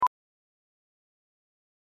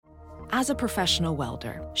As a professional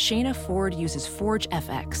welder, Shayna Ford uses Forge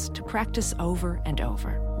FX to practice over and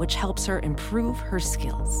over, which helps her improve her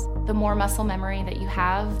skills. The more muscle memory that you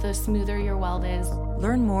have, the smoother your weld is.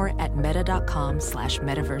 Learn more at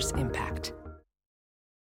meta.com/metaverseimpact.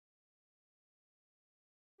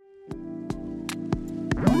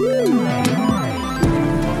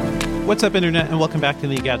 What's up, Internet, and welcome back to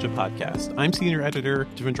the Engadget Podcast. I'm Senior Editor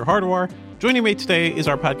Devendra Hardawar. Joining me today is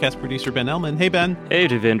our podcast producer, Ben Ellman. Hey, Ben. Hey,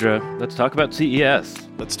 Devendra. Let's talk about CES.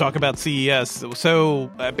 Let's talk about CES. So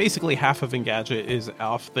basically half of Engadget is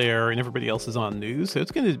off there and everybody else is on news. So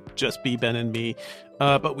it's going to just be Ben and me.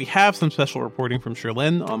 But we have some special reporting from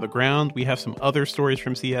Sherlyn on the ground. We have some other stories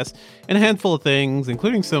from CES and a handful of things,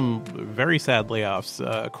 including some very sad layoffs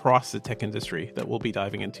across the tech industry that we'll be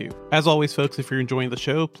diving into. As always, folks, if you're enjoying the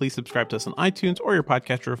show, please subscribe to us on iTunes or your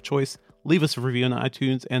podcatcher of choice. Leave us a review on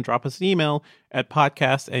iTunes and drop us an email at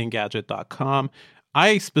podcast@engadget.com.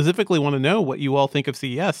 I specifically want to know what you all think of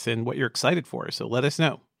CES and what you're excited for, so let us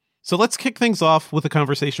know. So let's kick things off with a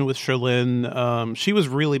conversation with Sherlyn. She was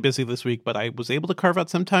really busy this week, but I was able to carve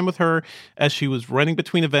out some time with her as she was running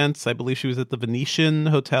between events. I believe she was at the Venetian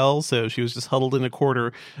Hotel, so she was just huddled in a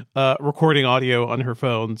corner, recording audio on her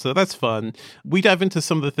phone. So that's fun. We dive into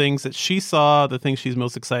some of the things that she saw, the things she's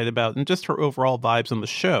most excited about, and just her overall vibes on the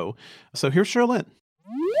show. So here's Sherlyn.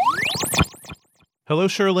 Hello,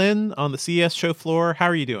 Sherlyn, on the CES show floor. How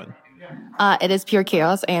are you doing? It is pure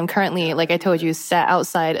chaos. I am currently, like I told you, sat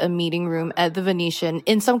outside a meeting room at the Venetian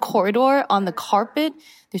in some corridor on the carpet.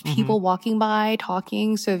 There's people walking by,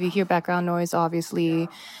 talking. So if you hear background noise, obviously,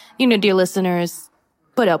 dear listeners,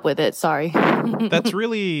 put up with it. Sorry. That's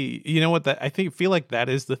really, you know what, feel like that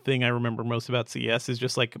is the thing I remember most about CES is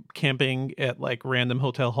just like camping at like random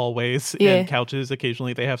hotel hallways and couches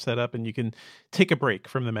occasionally they have set up and you can take a break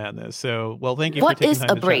from the madness. So, well, thank you for taking time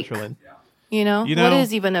to chat, Sherlyn. You know, what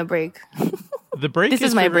is even a break? The break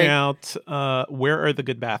is figuring out where are the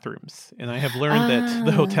good bathrooms. And I have learned that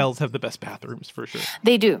the hotels have the best bathrooms for sure.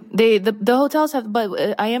 They do. The hotels have, but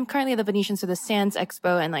I am currently at the Venetian, so the Sands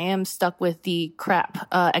Expo, and I am stuck with the crap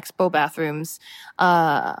Expo bathrooms.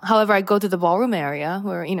 However, I go to the ballroom area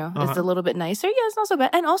where, it's a little bit nicer. Yeah, it's not so bad.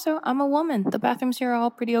 And also, I'm a woman. The bathrooms here are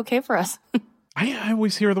all pretty okay for us. I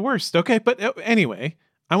always hear the worst. Okay, but anyway,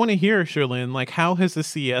 I want to hear, Sherlyn, like, how has the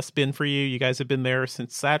CES been for you? You guys have been there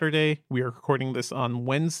since Saturday. We are recording this on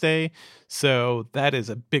Wednesday, so that is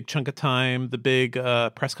a big chunk of time. The big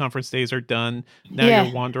press conference days are done. Now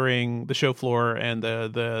you're wandering the show floor and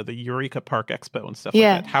the Eureka Park Expo and stuff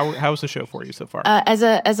like that. How's the show for you so far? As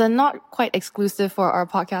a not quite exclusive for our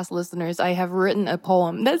podcast listeners, I have written a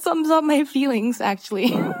poem that sums up my feelings,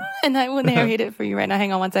 actually, and I will narrate it for you right now.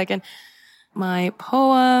 Hang on one second. My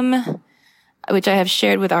poem, which I have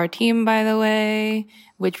shared with our team, by the way,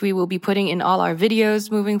 which we will be putting in all our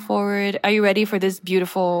videos moving forward. Are you ready for this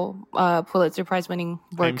beautiful Pulitzer Prize winning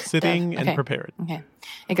work? I'm sitting and prepared. Okay.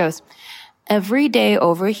 It goes, every day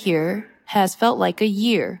over here has felt like a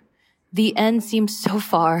year. The end seems so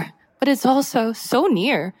far, but it's also so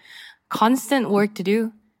near. Constant work to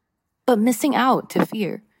do, but missing out to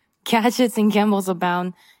fear. Gadgets and gambles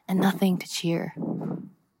abound, and nothing to cheer.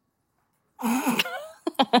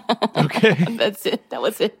 Okay. That's it. That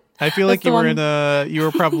was it. I feel like you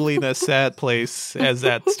were probably in a sad place as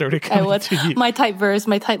that started coming to you. My tight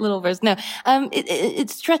little verse. No,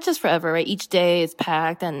 it stretches forever, right? Each day is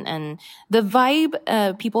packed and the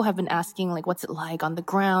vibe, people have been asking, like, what's it like on the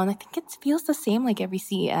ground? I think it feels the same like every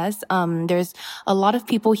CES. There's a lot of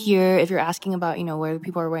people here. If you're asking about, where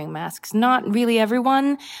people are wearing masks, not really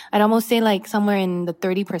everyone. I'd almost say like somewhere in the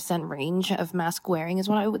 30% range of mask wearing is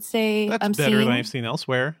what I would say. That's better than I've seen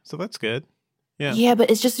elsewhere. So that's good. Yeah, but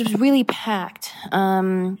it's really packed.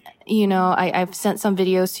 I've sent some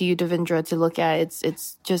videos to you, Devendra, to look at.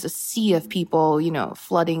 It's just a sea of people,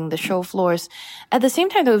 flooding the show floors. At the same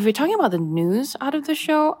time, though, if we're talking about the news out of the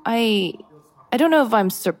show, I don't know if I'm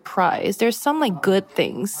surprised. There's some like good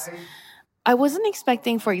things. I wasn't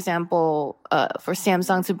expecting, for example, for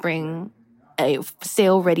Samsung to bring a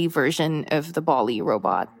sale-ready version of the Bali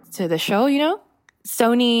robot to the show,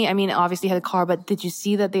 Sony, obviously had a car, but did you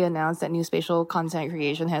see that they announced that new spatial content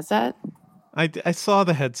creation headset? I saw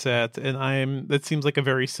the headset, and that seems like a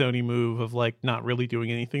very Sony move of like not really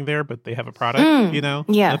doing anything there, but they have a product,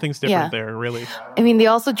 Yeah. Nothing's different there, really. They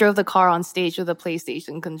also drove the car on stage with a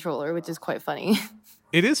PlayStation controller, which is quite funny.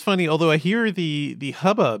 It is funny, although I hear the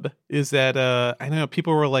hubbub is that I know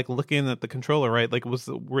people were like looking at the controller, right? Like,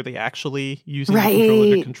 were they actually using the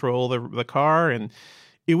controller to control the car? And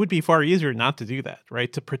it would be far easier not to do that,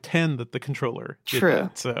 right? To pretend that the controller did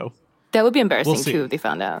that. So that would be embarrassing too if they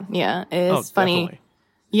found out. Yeah, it's funny. Definitely.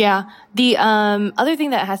 Yeah. The other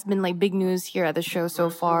thing that has been like big news here at the show so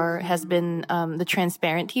far has been the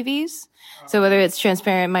transparent TVs. So whether it's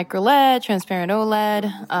transparent micro LED, transparent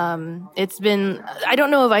OLED, it's been, I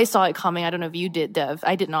don't know if I saw it coming. I don't know if you did, Dev.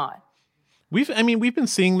 I did not. We've been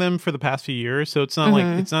seeing them for the past few years, so it's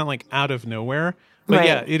not like out of nowhere. But Right.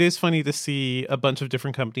 yeah, it is funny to see a bunch of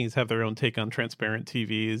different companies have their own take on transparent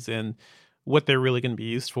TVs and what they're really going to be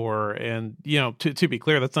used for. And, to be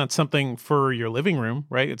clear, that's not something for your living room,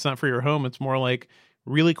 right? It's not for your home. It's more like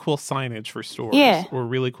really cool signage for stores Yeah. or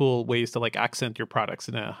really cool ways to like accent your products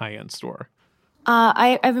in a high-end store.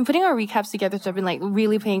 I've been putting our recaps together, so I've been like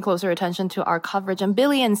really paying closer attention to our coverage. And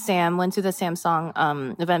Billy and Sam went to the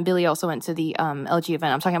Samsung event. Billy also went to the LG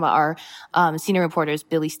event. I'm talking about our senior reporters,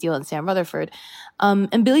 Billy Steele and Sam Rutherford.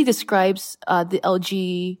 And Billy describes the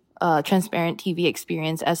LG transparent TV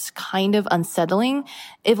experience as kind of unsettling,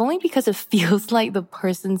 if only because it feels like the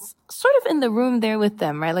person's sort of in the room there with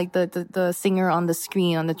them, right? Like the singer on the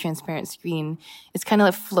screen, on the transparent screen, is kind of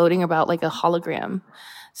like floating about like a hologram.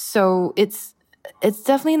 So it's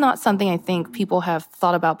definitely not something I think people have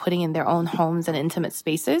thought about putting in their own homes and intimate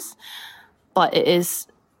spaces, but it is,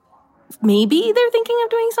 maybe they're thinking of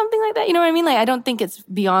doing something like that. You know what I mean? Like, I don't think it's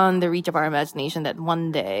beyond the reach of our imagination that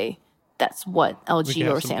one day that's what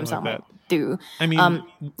LG or Samsung like will do. I mean,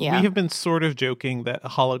 yeah. we have been sort of joking that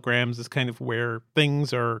holograms is kind of where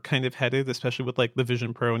things are kind of headed, especially with like the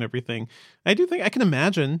Vision Pro and everything. I do think I can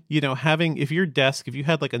imagine, having, if your desk, if you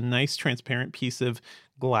had like a nice transparent piece of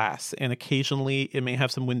glass and occasionally it may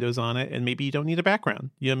have some windows on it and maybe you don't need a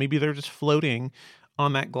background. Maybe they're just floating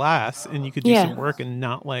on that glass and you could do some work and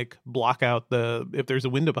not like block out if there's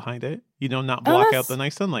a window behind it, not block out the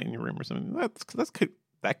nice sunlight in your room or something.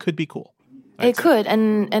 That could be cool. It could,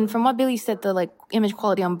 and from what Billy said, the like image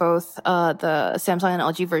quality on both the Samsung and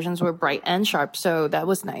LG versions were bright and sharp, so that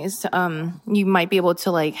was nice. You might be able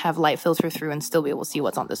to like have light filter through and still be able to see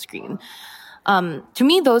what's on the screen. To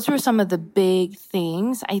me, those were some of the big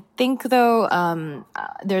things. I think though,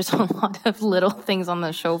 there's a lot of little things on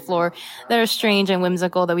the show floor that are strange and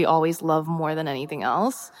whimsical that we always love more than anything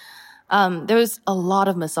else. There was a lot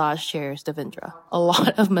of massage chairs, Devendra. A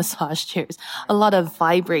lot of massage chairs. A lot of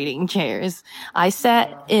vibrating chairs. I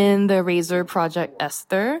sat in the Razer Project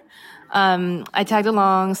Esther. I tagged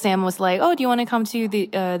along. Sam was like, "Oh, do you want to come to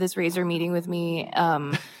this Razer meeting with me?"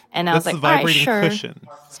 And I was like, the vibrating "All right, sure." cushion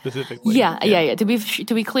specifically. Yeah. To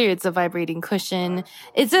be clear, it's a vibrating cushion.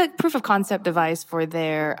 It's a proof of concept device for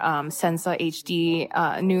their Sensa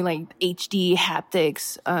HD new like HD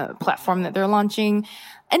haptics platform that they're launching,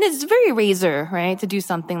 and it's very Razer, right, to do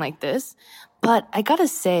something like this. But I gotta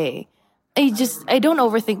say, I don't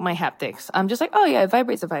overthink my haptics. I'm just like, oh yeah, it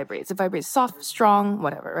vibrates. It vibrates soft, strong,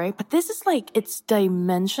 whatever, right? But this is like, it's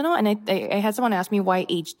dimensional. And I had someone ask me why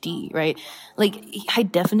HD, right? Like high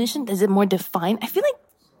definition, is it more defined? I feel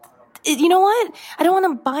like, you know what? I don't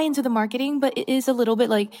want to buy into the marketing, but it is a little bit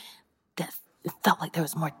like, it felt like there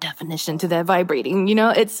was more definition to that vibrating,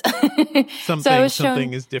 it's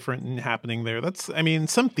something is different and happening there.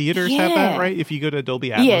 Some theaters have that, right? If you go to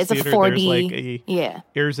Dolby Atmos it's theater, a 4D.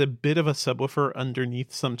 There's a bit of a subwoofer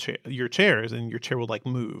underneath your chairs, and your chair will like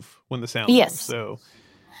move when the sound yes. moves. So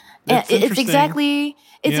it's exactly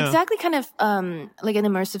kind of like an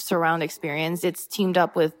immersive surround experience. It's teamed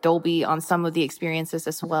up with Dolby on some of the experiences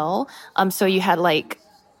as well. So you had like,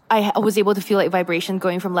 I was able to feel like vibration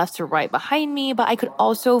going from left to right behind me, but I could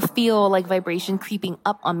also feel like vibration creeping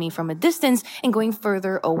up on me from a distance and going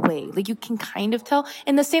further away. Like you can kind of tell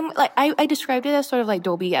in the same, like I described it as sort of like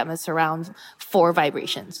Dolby Atmos surround for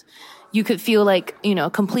vibrations. You could feel like,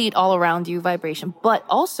 complete all around you vibration. But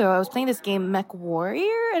also I was playing this game, Mech Warrior.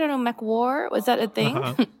 I don't know, Mech War. Was that a thing?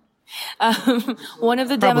 Uh-huh. One of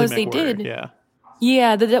the demos they did. Yeah.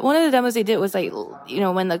 Yeah, one of the demos they did was like,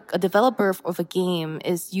 when a developer of a game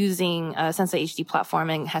is using a Sensa HD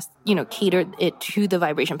platform and has, catered it to the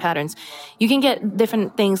vibration patterns, you can get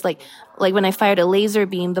different things like when I fired a laser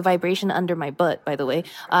beam, the vibration under my butt, by the way,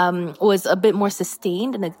 was a bit more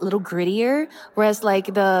sustained and a little grittier. Whereas like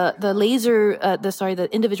the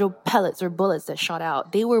individual pellets or bullets that shot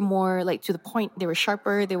out, they were more like to the point. They were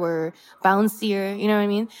sharper. They were bouncier. You know what I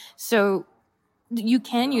mean? So you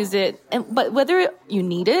can use it, but whether you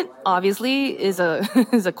need it, obviously, is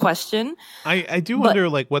a question. I do wonder,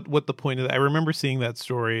 like, what the point of that. I remember seeing that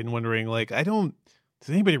story and wondering, like, does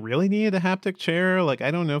anybody really need a haptic chair? Like,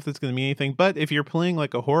 I don't know if that's going to mean anything. But if you're playing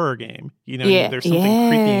like a horror game, there's something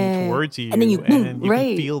creeping towards you, and then you can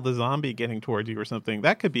right. feel the zombie getting towards you or something.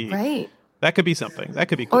 That could be right. That could be something. That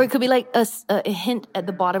could be cool. Or it could be like a hint at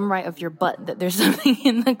the bottom right of your butt that there's something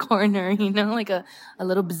in the corner, like a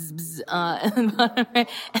little bzz, bzz, at the bottom right.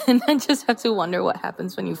 And then just have to wonder what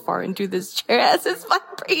happens when you fart into this chair as it's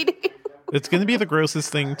vibrating. It's going to be the grossest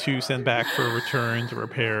thing to send back for returns or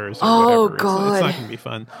repairs or Oh, whatever. God. It's not going to be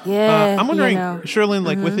fun. Yeah. I'm wondering, Sherlyn,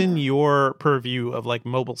 Mm-hmm. within your purview of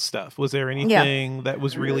mobile stuff, was there anything that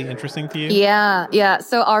was really interesting to you? Yeah.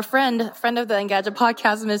 So our friend of the Engadget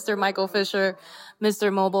podcast, Mr. Michael Fisher,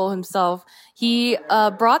 Mr. Mobile himself, he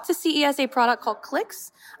brought to CES a product called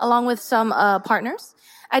Clicks, along with some partners.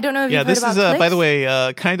 I don't know if you've heard about Clicks. Yeah, this is, by the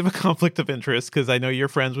way, kind of a conflict of interest because I know you're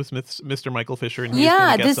friends with Mr. Michael Fisher and he's been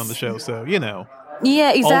a guest on the show, so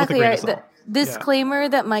Yeah, exactly. Right. The disclaimer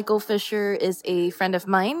that Michael Fisher is a friend of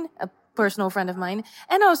mine, a personal friend of mine,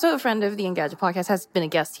 and also a friend of the Engadget podcast, has been a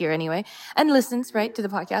guest here anyway, and listens, right, to the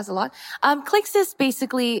podcast a lot. Clicks is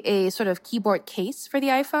basically a sort of keyboard case for the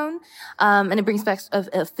iPhone, and it brings back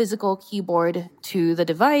a physical keyboard to the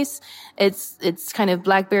device. It's kind of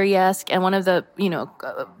BlackBerry-esque, and one of the,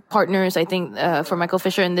 partners, I think, for Michael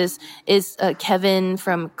Fisher in this is Kevin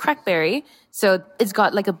from Crackberry. So it's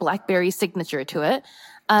got like a BlackBerry signature to it.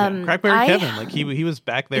 Crackberry Kevin, he was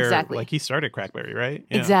back there, exactly. He started Crackberry, right?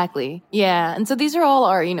 Yeah. Exactly. Yeah. And so these are all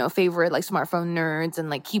our, favorite smartphone nerds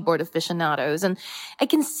and keyboard aficionados. And I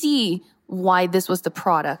can see why this was the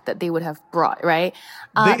product that they would have brought, right?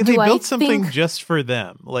 They built something just for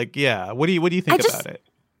them. What do you think about it?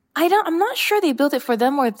 I'm not sure they built it for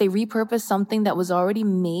them or if they repurposed something that was already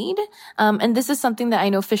made. And this is something that I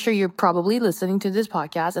know, Fisher, you're probably listening to this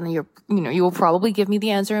podcast and you will probably give me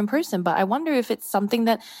the answer in person, but I wonder if it's something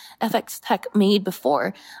that FX Tech made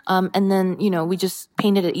before. And then, we just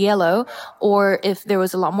painted it yellow, or if there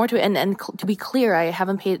was a lot more to it. And to be clear, I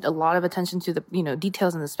haven't paid a lot of attention to the,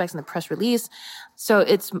 details and the specs in the press release. So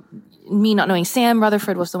it's me not knowing. Sam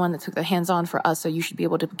Rutherford was the one that took the hands on for us. So you should be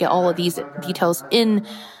able to get all of these details in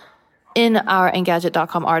our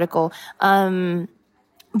Engadget.com article.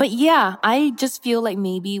 But yeah, I just feel like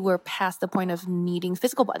maybe we're past the point of needing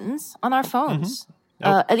physical buttons on our phones.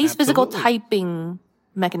 At least physical typing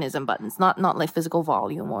mechanism buttons, not like physical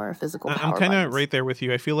volume or physical power. I'm kind of buttons. right there with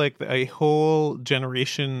you. I feel like a whole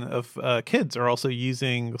generation of kids are also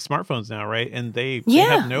using smartphones now, right? And they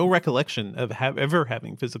have no recollection of ever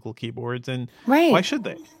having physical keyboards. And why should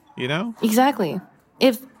they? Exactly.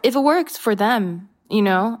 If it works for them,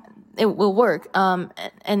 it will work.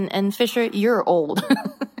 And Fisher, you're old,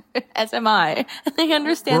 as am I. I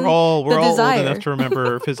understand. We're all desire. old enough to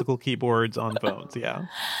remember physical keyboards on phones. Yeah.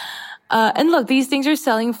 And look, these things are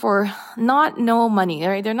selling for no money.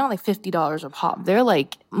 Right? They're not like $50 a pop. They're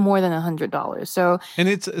like more than $100. So,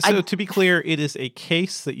 and to be clear, it is a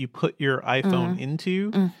case that you put your iPhone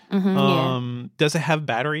into. Does it have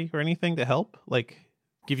battery or anything to help,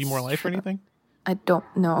 give you more life or anything? I don't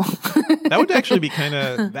know. That would actually be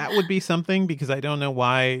that would be something, because I don't know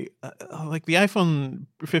why, the iPhone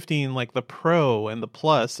 15, the Pro and the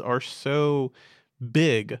Plus are so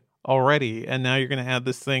big already, and now you're going to add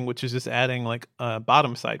this thing which is just adding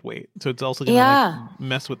bottom side weight, so it's also going to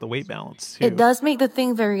mess with the weight balance too. It does make the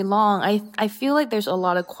thing very long. I feel like there's a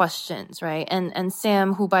lot of questions, right? And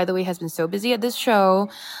Sam, who by the way has been so busy at this show,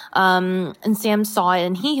 and Sam saw it,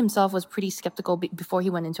 and he himself was pretty skeptical before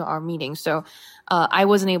he went into our meeting. So I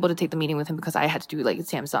wasn't able to take the meeting with him because I had to do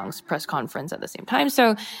Samsung's press conference at the same time.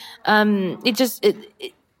 So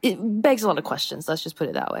it begs a lot of questions. Let's just put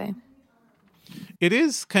it that way. It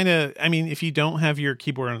is kind of, if you don't have your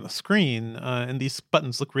keyboard on the screen, and these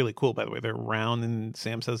buttons look really cool, by the way, they're round and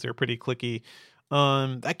Sam says they're pretty clicky.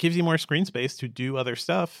 That gives you more screen space to do other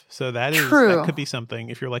stuff. So that could be something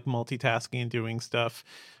if you're multitasking and doing stuff.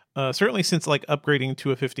 Certainly since upgrading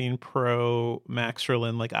to a 15 Pro Max,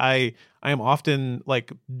 Sherlyn, I am often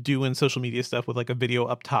doing social media stuff with a video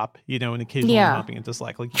up top, and occasionally hopping into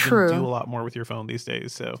Slack. You can do a lot more with your phone these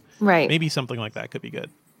days. So maybe something like that could be good.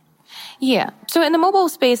 Yeah. So in the mobile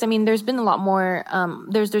space, there's been a lot more.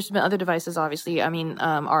 There's been other devices, obviously.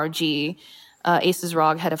 RG, Asus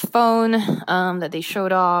ROG had a phone that they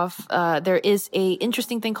showed off. There is a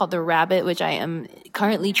interesting thing called the Rabbit, which I am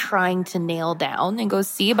currently trying to nail down and go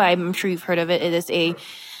see. But I'm sure you've heard of it. It is a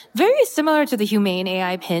very similar to the Humane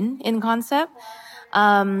AI pin in concept.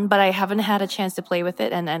 But I haven't had a chance to play with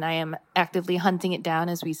it, and I am actively hunting it down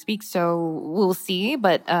as we speak. So we'll see.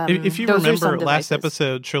 But if you remember last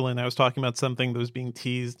episode, Sherlyn, I was talking about something that was being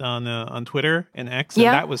teased on Twitter and X, and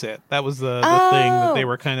that was it. That was the thing that they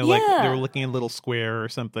were kind of they were looking a little square or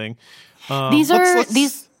something.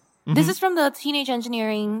 This is from the teenage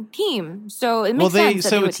engineering team, so it makes sense.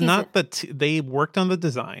 So it's not that they worked on the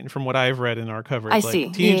design, from what I've read in our coverage. I see.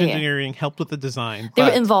 Teenage engineering helped with the design. They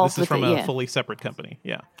were involved with it. This is from a fully separate company.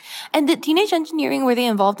 Yeah. And the teenage engineering, were they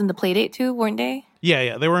involved in the Playdate too? Weren't they?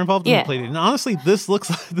 Yeah, they were involved in the Playdate. And honestly, this looks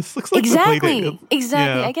like exactly, the Playdate.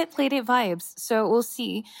 Exactly. Yeah. I get Playdate vibes, so we'll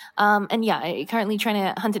see. And I'm currently trying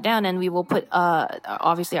to hunt it down, and we will put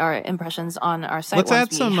obviously our impressions on our site. Let's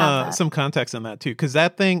add some context on that too, because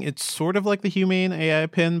that thing, it's sort of like the Humane AI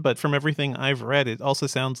pin, but from everything I've read, it also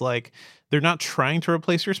sounds like they're not trying to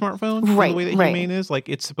replace your smartphone in the way that Humane is. Like,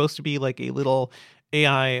 it's supposed to be like a little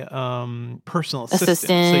AI personal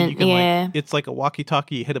assistant. So you can it's like a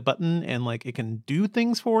walkie-talkie, you hit a button and like it can do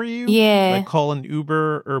things for you. Yeah. Like call an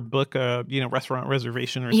Uber or book a restaurant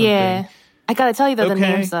reservation or something. Yeah. I gotta tell you though, the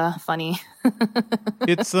name's funny.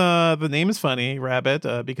 It's the name is funny,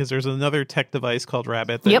 Rabbit, because there's another tech device called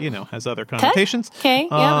Rabbit that has other connotations. Okay.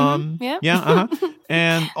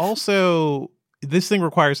 And also, this thing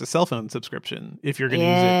requires a cell phone subscription if you're going to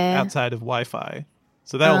use it outside of Wi-Fi.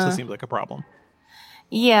 So that also seems like a problem.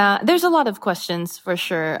 Yeah, there's a lot of questions for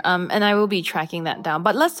sure. And I will be tracking that down.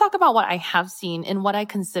 But let's talk about what I have seen and what I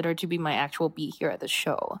consider to be my actual beat here at the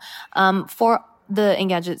show. For the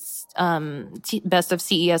Engadget's Best of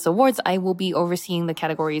CES Awards, I will be overseeing the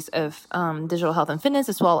categories of digital health and fitness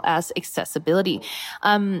as well as accessibility.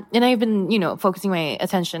 And I've been, focusing my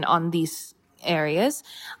attention on these areas.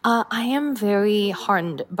 I am very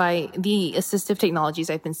heartened by the assistive technologies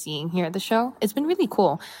I've been seeing here at the show. It's been really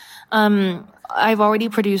cool. I've already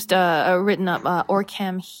produced written up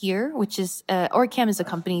Orcam here, which is Orcam is a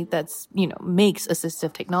company that's makes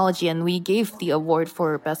assistive technology, and we gave the award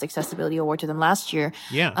for Best Accessibility Award to them last year.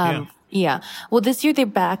 Yeah. Well, this year they're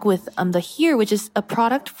back with the Here, which is a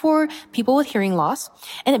product for people with hearing loss,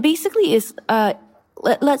 and it basically is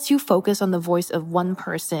lets you focus on the voice of one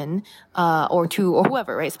person or two or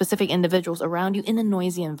whoever, right? Specific individuals around you in a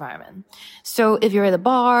noisy environment. So if you're at a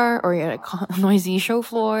bar or you're at a noisy show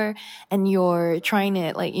floor and you're trying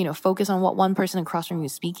to focus on what one person across from you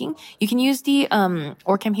is speaking, you can use the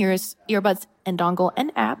Orcam Here's earbuds and dongle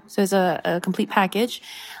and app. So it's a complete package.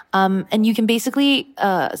 And you can basically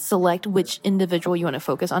select which individual you want to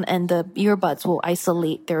focus on, and the earbuds will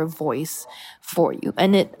isolate their voice for you.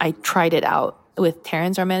 And I tried it out with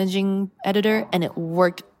Terrence, our managing editor, and it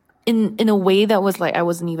worked in a way that was like I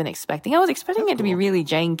wasn't even expecting. I was expecting it to be really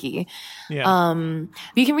janky. Yeah.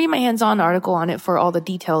 You can read my hands-on article on it for all the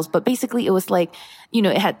details, but basically it was like,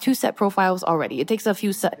 it had two set profiles already. It takes a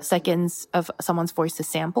few seconds of someone's voice to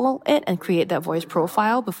sample it and create that voice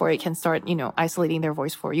profile before it can start, isolating their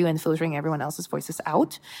voice for you and filtering everyone else's voices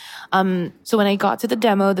out. So when I got to the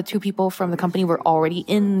demo, the two people from the company were already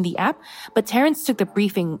in the app, but Terrence took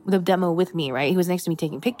the demo with me, right? He was next to me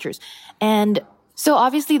taking pictures. And so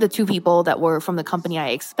obviously the two people that were from the company, I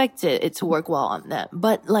expected it to work well on them.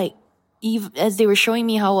 But as they were showing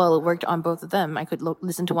me how well it worked on both of them, I could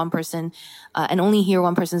listen to one person and only hear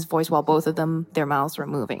one person's voice while both of them, their mouths were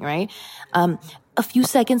moving, right? A few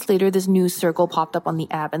seconds later, this news circle popped up on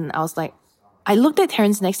the app, and I was like, I looked at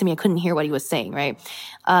Terrence next to me. I couldn't hear what he was saying, right?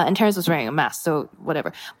 And Terrence was wearing a mask, so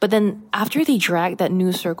whatever. But then after they dragged that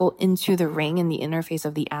news circle into the ring in the interface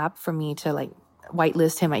of the app for me to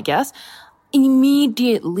whitelist him, I guess,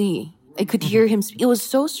 immediately I could hear him. It was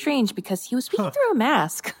so strange because he was speaking through a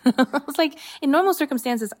mask. I was like, in normal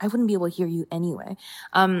circumstances, I wouldn't be able to hear you anyway.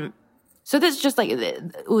 So this just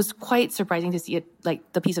it was quite surprising to see it,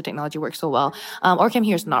 the piece of technology work so well. Orcam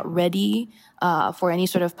here is not ready for any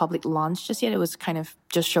sort of public launch just yet. It was kind of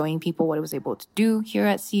just showing people what it was able to do here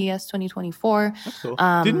at CES 2024. That's cool.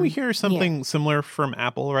 Didn't we hear something similar from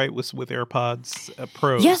Apple, right? With AirPods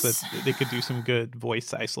Pros, yes, that they could do some good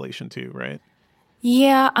voice isolation too, right?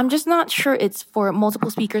 Yeah, I'm just not sure it's for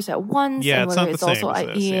multiple speakers at once. Yeah, and it's not the same as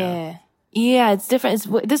this, Yeah, it's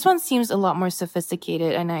different. This one seems a lot more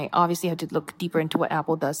sophisticated, and I obviously have to look deeper into what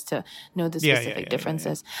Apple does to know the specific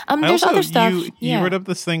differences. There's other stuff. You wrote up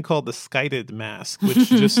this thing called the Skited mask, which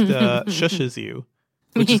just shushes you.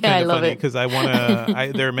 Which is kind of funny because I want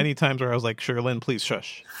to. There are many times where I was like, "Sherlyn, please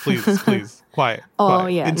shush, please, quiet." Oh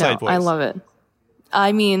quiet. yeah, inside voice. I love it.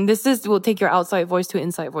 I mean, will take your outside voice to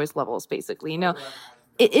inside voice levels, basically.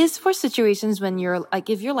 It is for situations when you're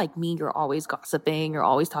if you're like me, you're always gossiping, you're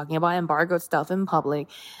always talking about embargoed stuff in public.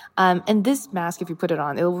 And this mask, if you put it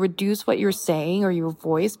on, it'll reduce what you're saying or your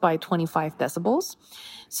voice by 25 decibels.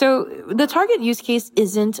 So the target use case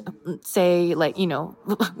isn't, say,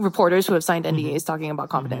 reporters who have signed NDAs talking about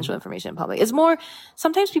confidential information in public. It's more,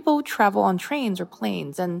 sometimes people travel on trains or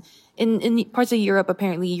planes, and in parts of Europe,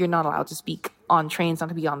 apparently, you're not allowed to speak on trains, not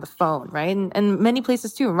to be on the phone, right? And many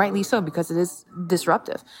places too, and rightly so, because it is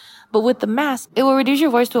disruptive. But with the mask, it will reduce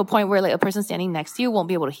your voice to a point where like a person standing next to you won't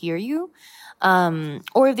be able to hear you.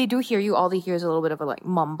 Or if they do hear you, all they hear is a little bit of a like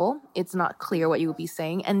mumble. It's not clear what you will be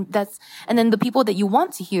saying. And then the people that you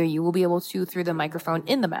want to hear you will be able to through the microphone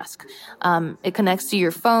in the mask. It connects to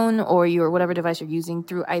your phone or your whatever device you're using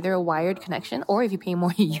through either a wired connection, or if you pay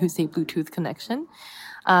more, you use a Bluetooth connection.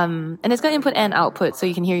 And it's got input and output, so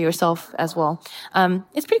you can hear yourself as well.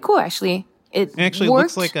 It's pretty cool, actually. It actually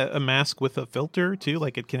worked. looks like a mask with a filter too.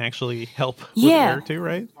 Like it can actually help with Yeah. air too,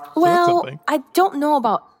 right? So Well, that's I don't know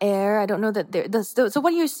about air. I don't know that so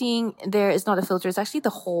what you're seeing there is not a filter. It's actually the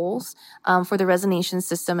holes for the resonation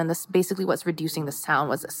system, and this basically what's reducing the sound,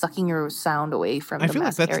 what's sucking your sound away from I the feel like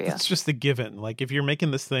mask that's area. just a given. Like if you're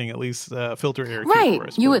making this thing, at least filter air. Right, Keyboard,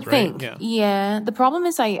 I you would suppose, right? think. Yeah. Yeah. The problem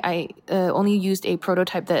is I only used a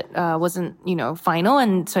prototype that wasn't, final,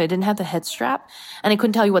 and so I didn't have the head strap, and I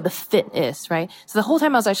couldn't tell you what the fit is, right? So the whole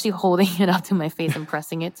time I was actually holding it up to my face and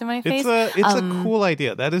pressing it to my face. It's a cool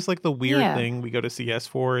idea. That is like the weird yeah. thing we go to CES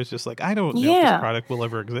for. Is just like I don't know if Yeah. this product will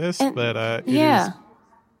ever exist, And- but it yeah. is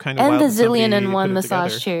kind of And wild the that somebody zillion and put one it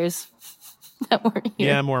massage together. chairs that were here.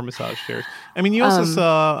 Yeah, more massage chairs. I mean, you also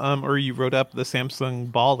saw, or you wrote up the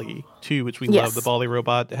Samsung Bali too, which we love. Yes. The Bali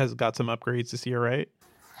robot has got some upgrades this year, right?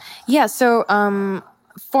 Yeah, so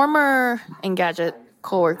former Engadget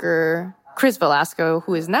coworker Chris Velasco,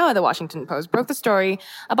 who is now at the Washington Post, broke the story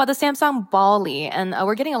about the Samsung Bali, and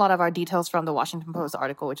we're getting a lot of our details from the Washington Post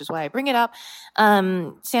article, which is why I bring it up.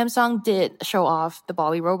 Samsung did show off the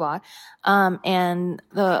Bali robot, and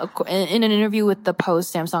in an interview with the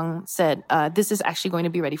Post, Samsung said this is actually going to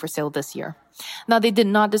be ready for sale this year. Now, they did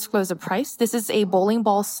not disclose the price. This is a bowling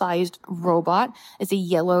ball-sized robot. It's a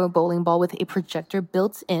yellow bowling ball with a projector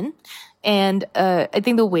built in. And I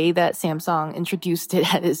think the way that Samsung introduced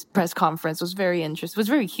it at his press conference was very interesting. It was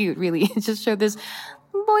very cute, really. It just showed this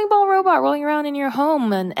bowling ball robot rolling around in your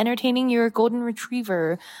home and entertaining your golden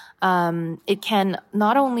retriever. It can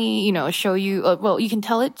not only, show you, you can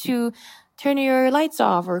tell it to turn your lights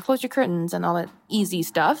off or close your curtains and all that easy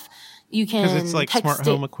stuff. You can Because it's like text smart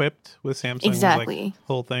home equipped with Samsung's Exactly. like,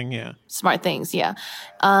 whole thing, yeah. Smart things, yeah.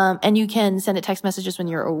 And you can send it text messages when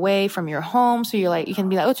you're away from your home. So you can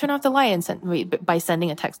be like, oh, turn off the light by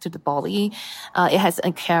sending a text to the Bali. It has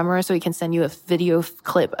a camera, so it can send you a video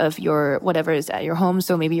clip of your whatever is at your home.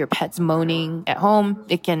 So maybe your pet's moaning at home.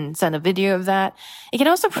 It can send a video of that. It can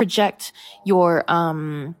also project your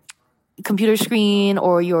computer screen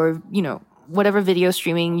or your, whatever video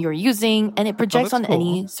streaming you're using, and it projects on cool.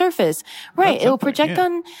 any surface. Right. That's It will something, project yeah.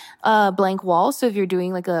 on a blank wall. So if you're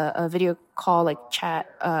doing like a video call, like chat,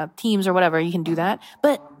 Teams or whatever, you can do that.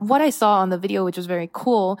 But what I saw on the video, which was very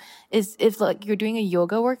cool, is if like you're doing a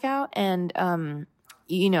yoga workout and,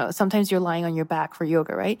 sometimes you're lying on your back for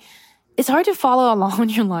yoga, right? It's hard to follow along when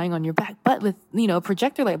you're lying on your back, but with, a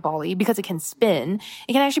projector like Bali, because it can spin,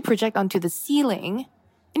 it can actually project onto the ceiling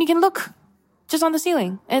and you can look just on the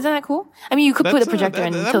ceiling. Isn't that cool? I mean, you could put a projector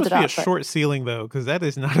and that tilt must it be up. a short ceiling though, because that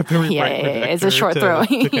is not a very Yeah, bright projector. it's a short to, throw.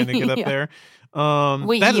 to kind of get up Yeah. there.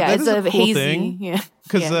 That is it's a cool hazy. thing. Yeah.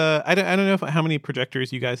 Because Yeah. I don't know how many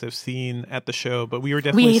projectors you guys have seen at the show, but we were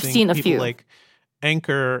definitely have seeing seen a people few. like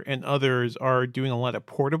Anchor and others are doing a lot of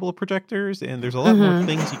portable projectors, and there's a lot more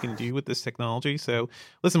things you can do with this technology. So,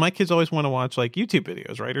 listen, my kids always want to watch like YouTube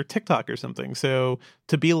videos, right, or TikTok or something. So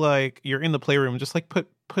to be like you're in the playroom, just like put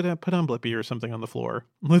on Blippi or something on the floor,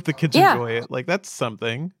 let the kids Yeah. enjoy it. Like that's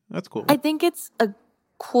something. That's cool. I think it's a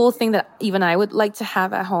cool thing that even I would like to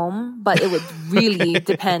have at home, but it would really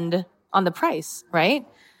depend on the price, right?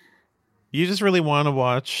 You just really want to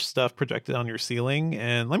watch stuff projected on your ceiling,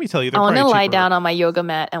 and let me tell you, I they're want to probably lie cheaper. down on my yoga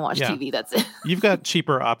mat and watch Yeah. TV. That's it. You've got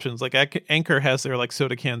cheaper options. Like Anchor has their like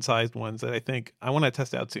soda can sized ones that I think I want to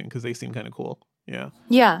test out soon because they seem kind of cool. Yeah.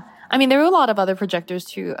 Yeah. I mean, there were a lot of other projectors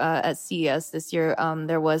too at CES this year.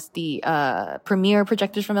 There was the Premier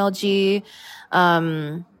projectors from LG.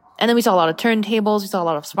 And then we saw a lot of turntables. We saw a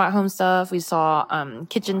lot of smart home stuff. We saw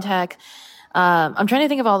kitchen tech. I'm trying to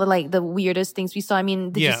think of all the weirdest things we saw. I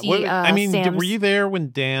mean, did you see Sam's, were you there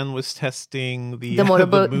when Dan was testing the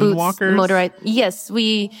motorboat boots, moonwalkers? motorized? Yes,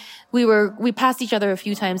 we passed each other a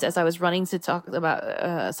few times as I was running to talk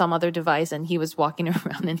about some other device, and he was walking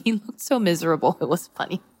around and he looked so miserable. It was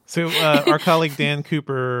funny. So our colleague Dan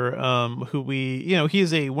Cooper, who he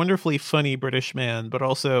is a wonderfully funny British man, but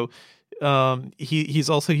also he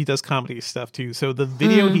does comedy stuff too. So the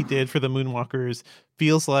video he did for the Moonwalkers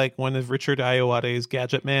feels like one of Richard Ayoade's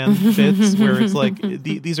Gadget Man bits, where it's like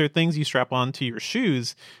these are things you strap onto your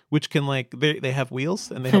shoes, which can like they have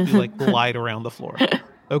wheels and they help you like glide around the floor.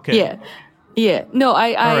 Okay. Yeah. Yeah. No, All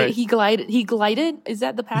right. he glided. Is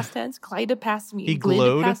that the past tense? Glided past me. He Glided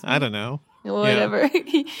glowed. past me? I don't know. Whatever.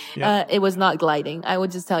 Yeah. It was not gliding. I would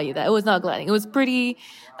just tell you that it was not gliding. It was pretty.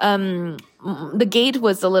 The gait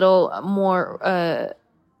was a little more,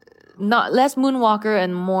 not less moonwalker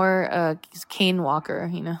and more cane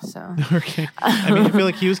walker. So. Okay. I mean, I feel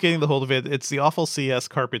like he was getting the hold of it. It's the awful CS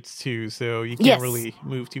carpets too, so you can't really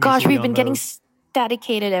move too Gosh, easily we've been on getting those.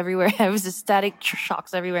 staticated everywhere. It was just static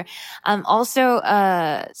shocks everywhere. Also,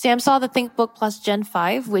 Sam saw the ThinkBook Plus Gen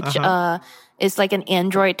 5, which is like an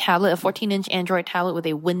Android tablet, a 14-inch Android tablet with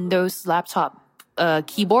a Windows laptop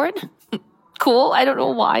keyboard. Cool. I don't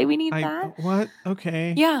know why we need that. What?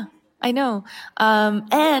 Okay. Yeah, I know.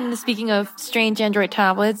 And speaking of strange Android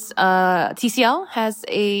tablets, TCL has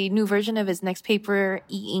a new version of its Next Paper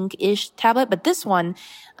e-ink-ish tablet, but this one,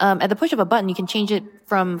 at the push of a button, you can change it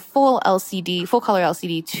from full color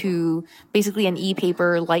LCD to basically an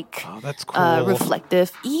e-paper like that's cool.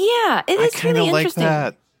 reflective. Yeah, it is really like interesting.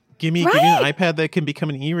 That. Give me an iPad that can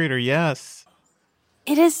become an e-reader. Yes.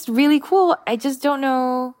 It is really cool. I just don't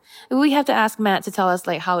know. We have to ask Matt to tell us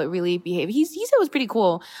like how it really behaved. He said it was pretty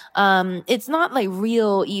cool. It's not like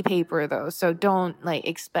real e-paper though, so don't like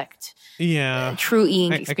expect true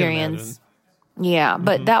e-ink experience. Yeah,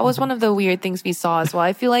 but that was one of the weird things we saw as well.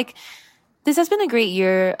 I feel like this has been a great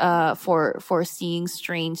year for seeing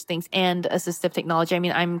strange things and assistive technology. I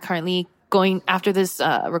mean, I'm currently going after this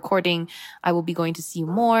recording. I will be going to see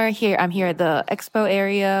more here. I'm here at the expo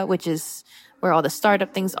area, which is where all the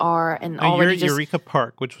startup things are, and already you're at Eureka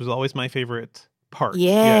Park, which was always my favorite park.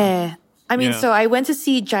 Yeah. I mean, so I went to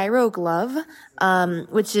see Gyro Glove,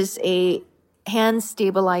 which is a hand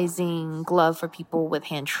stabilizing glove for people with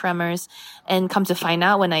hand tremors. And come to find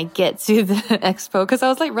out when I get to the expo, because I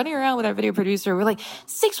was like running around with our video producer, we're like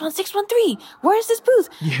 61613, where's this booth?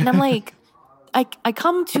 And I'm like, I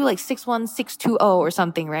come to like 61620 or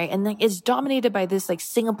something, right? And like it's dominated by this like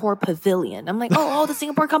Singapore pavilion. I'm like, all the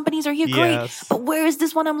Singapore companies are here, great. But where is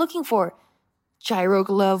this one I'm looking for? Gyro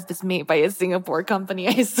Glove is made by a Singapore company.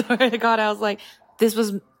 I swear to God, I was like,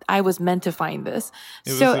 I was meant to find this.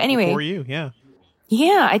 So anyway, for you,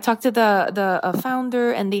 yeah, I talked to the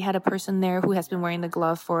founder, and they had a person there who has been wearing the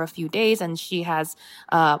glove for a few days, and she has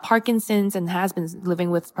Parkinson's and has been living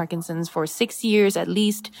with Parkinson's for 6 years at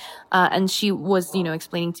least. And she was,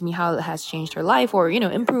 explaining to me how it has changed her life or,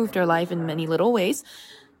 improved her life in many little ways.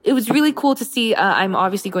 It was really cool to see. I'm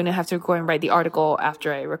obviously going to have to go and write the article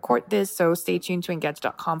after I record this, so stay tuned to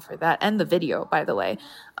Engadget.com for that, and the video, by the way.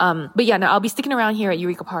 But yeah, now I'll be sticking around here at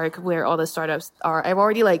Eureka Park where all the startups are. I've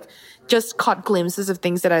already just caught glimpses of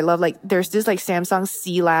things that I love. Like there's this Samsung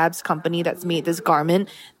C Labs company that's made this garment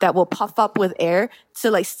that will puff up with air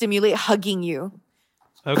to stimulate hugging you.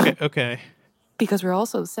 Okay. Because we're all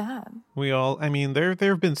so sad. There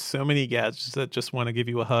have been so many gadgets that just want to give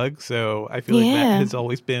you a hug. So I feel like that has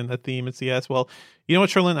always been a theme at CES. Well, you know what,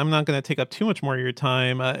 Sherlyn, I'm not going to take up too much more of your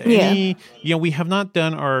time. We have not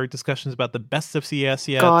done our discussions about the best of CES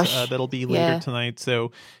yet. That'll be later tonight.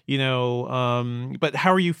 So, but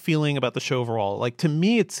how are you feeling about the show overall? To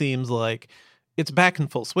me, it seems like it's back in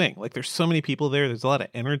full swing. There's so many people there. There's a lot of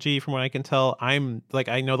energy from what I can tell. I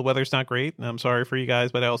know the weather's not great, and I'm sorry for you guys,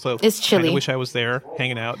 but I also it's chilly. I wish I was there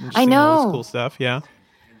hanging out and just seeing all this cool stuff. Yeah.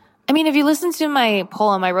 I mean, if you listen to my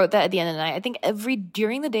poem, I wrote that at the end of the night. I think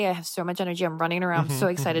during the day, I have so much energy. I'm running around, so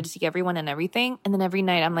excited to see everyone and everything. And then every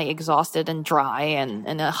night, I'm exhausted and dry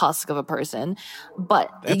and a husk of a person. But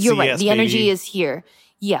you're right. The energy is here.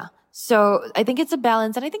 Yeah. So I think it's a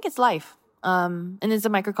balance, and I think it's life. And it's a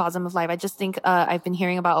microcosm of life. I just think I've been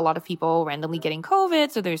hearing about a lot of people randomly getting COVID,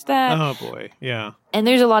 so there's that. Oh boy, yeah. And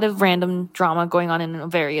there's a lot of random drama going on in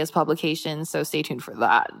various publications, so stay tuned for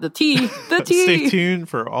that. The tea. Stay tuned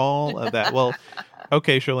for all of that. Well,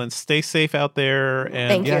 okay, Sherlyn, stay safe out there,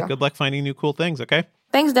 and Thank you. Good luck finding new cool things. Okay.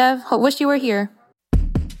 Thanks, Dev. Wish you were here.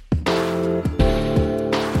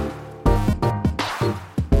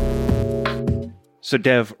 So,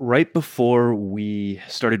 Dev, right before we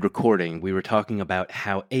started recording, we were talking about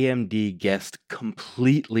how AMD guessed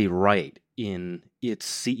completely right in its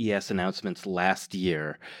CES announcements last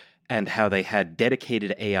year and how they had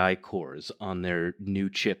dedicated AI cores on their new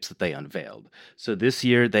chips that they unveiled. So this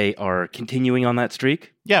year, they are continuing on that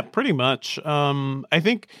streak? Yeah, pretty much. I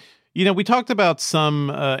think... we talked about some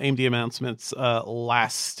AMD announcements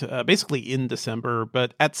basically in December,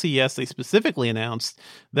 but at CES, they specifically announced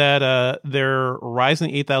that their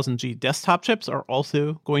Ryzen 8000G desktop chips are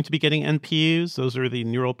also going to be getting NPUs. Those are the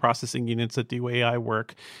neural processing units that do AI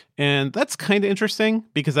work. And that's kind of interesting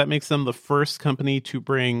because that makes them the first company to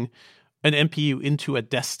bring an NPU into a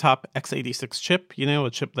desktop x86 chip, a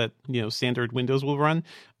chip that, standard Windows will run.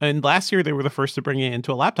 And last year, they were the first to bring it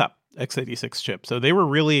into a laptop x86 chip. So they were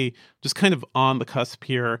really just kind of on the cusp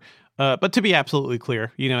here. But to be absolutely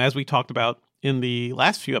clear, as we talked about in the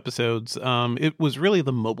last few episodes, it was really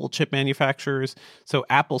the mobile chip manufacturers. So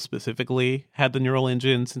Apple specifically had the neural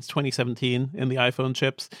engine since 2017 in the iPhone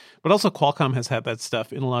chips, but also Qualcomm has had that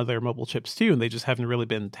stuff in a lot of their mobile chips too, and they just haven't really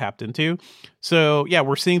been tapped into. So yeah,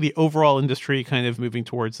 we're seeing the overall industry kind of moving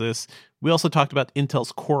towards this. We also talked about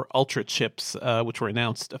Intel's Core Ultra chips, which were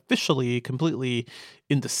announced officially completely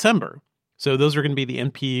in December. So those are going to be the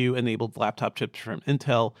NPU-enabled laptop chips from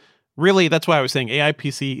Intel. Really, that's why I was saying AI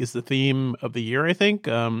PC is the theme of the year, I think.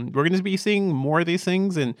 We're going to be seeing more of these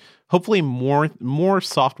things and hopefully more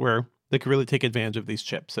software that could really take advantage of these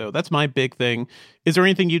chips. So that's my big thing. Is there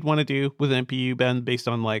anything you'd want to do with an NPU, Ben, based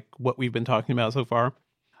on like what we've been talking about so far?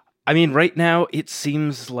 I mean, right now, it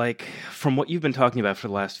seems like from what you've been talking about for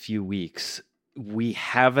the last few weeks, we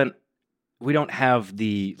don't have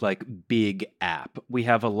the like big app. We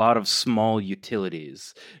have a lot of small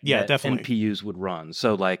utilities that definitely NPUs would run.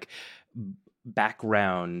 So like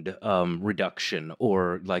background reduction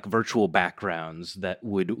or like virtual backgrounds that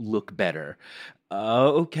would look better.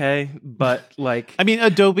 Okay, but like... I mean,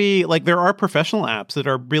 Adobe, like there are professional apps that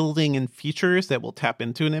are building in features that will tap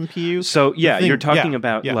into an NPU. So yeah, you're talking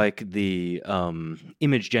about like the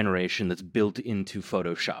image generation that's built into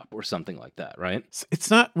Photoshop or something like that, right?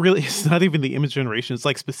 It's not even the image generation. It's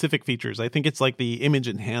like specific features. I think it's like the image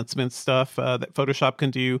enhancement stuff that Photoshop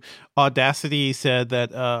can do. Audacity said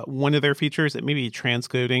that one of their features, that maybe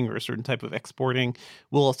transcoding or a certain type of exporting,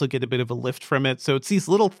 will also get a bit of a lift from it. So it's these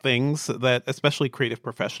little things that especially creative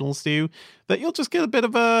professionals do that you'll just get a bit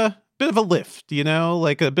of a lift,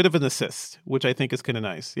 like a bit of an assist, which I think is kind of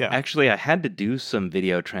nice. Yeah. Actually, I had to do some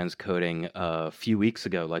video transcoding a few weeks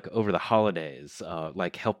ago, like over the holidays,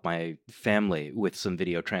 like help my family with some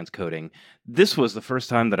video transcoding. This was the first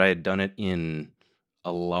time that I had done it in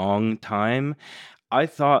a long time. I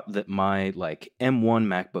thought that my like M1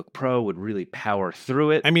 MacBook Pro would really power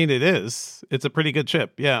through it. I mean, it is. It's a pretty good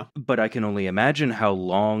chip, yeah. But I can only imagine how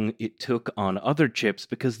long it took on other chips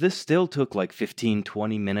because this still took like 15,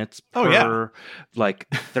 20 minutes per like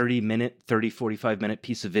 45-minute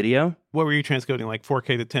piece of video. What were you transcoding, like 4K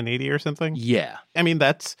to 1080 or something? Yeah. I mean,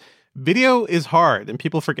 video is hard, and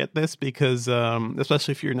people forget this because,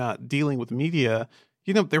 especially if you're not dealing with media,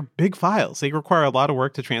 they're big files. They require a lot of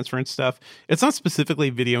work to transfer and stuff. It's not specifically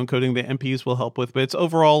video encoding that NPUs will help with, but it's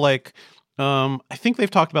overall like, I think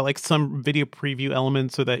they've talked about like some video preview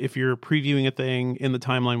elements so that if you're previewing a thing in the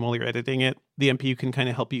timeline while you're editing it, the NPU can kind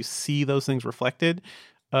of help you see those things reflected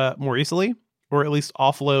more easily, or at least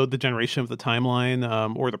offload the generation of the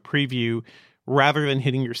timeline or the preview rather than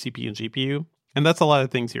hitting your CPU and GPU. And that's a lot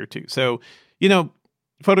of things here too. So,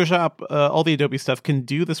 Photoshop, all the Adobe stuff can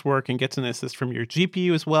do this work and gets an assist from your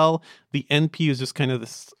GPU as well. The NPU is just kind of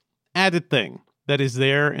this added thing that is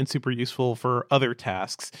there and super useful for other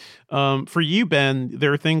tasks. For you, Ben,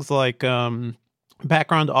 there are things like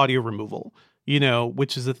background audio removal,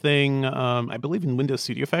 which is a thing, I believe in Windows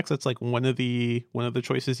Studio Effects. That's like one of the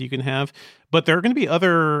choices you can have. But there are going to be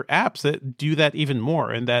other apps that do that even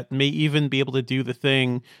more and that may even be able to do the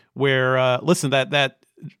thing where, listen, that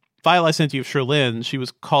file I sent you of Sherlyn, she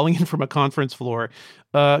was calling in from a conference floor.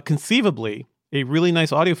 Conceivably, a really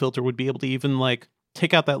nice audio filter would be able to even like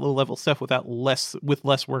take out that low level stuff with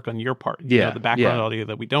less work on your part. The background audio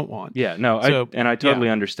that we don't want. Yeah, no, I totally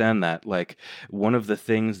understand that. Like one of the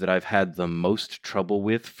things that I've had the most trouble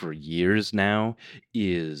with for years now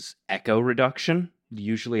is echo reduction.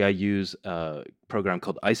 Usually I use a program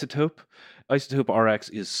called Isotope. Isotope RX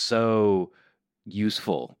is so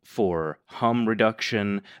useful for hum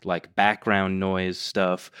reduction, like background noise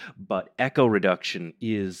stuff, but echo reduction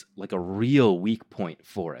is like a real weak point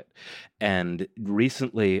for it. And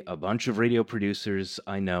recently, a bunch of radio producers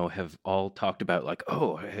I know have all talked about like,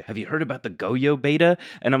 oh, have you heard about the Goyo beta?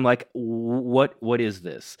 And I'm like, what is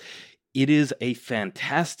this? It is a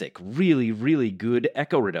fantastic, really, really good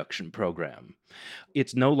echo reduction program.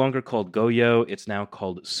 It's no longer called Goyo. It's now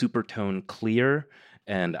called Supertone Clear.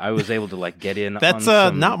 And I was able to like get in. That's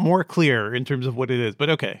not more clear in terms of what it is, but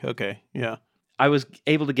okay, yeah. I was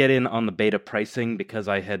able to get in on the beta pricing because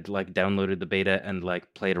I had like downloaded the beta and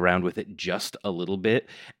like played around with it just a little bit.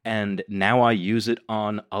 And now I use it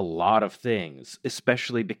on a lot of things,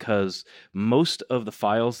 especially because most of the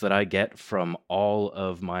files that I get from all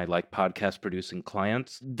of my like podcast producing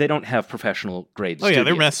clients, they don't have professional grade studios.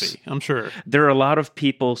 They're messy, I'm sure. There are a lot of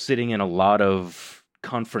people sitting in a lot of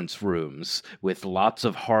conference rooms with lots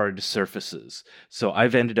of hard surfaces. So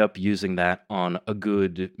I've ended up using that on a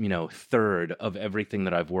good, third of everything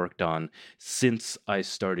that I've worked on since I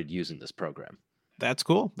started using this program. That's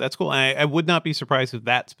cool. That's cool. I would not be surprised if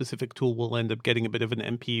that specific tool will end up getting a bit of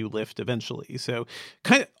an MPU lift eventually. So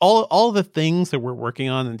kind of all the things that we're working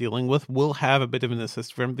on and dealing with will have a bit of an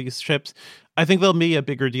assist from these chips. I think they'll be a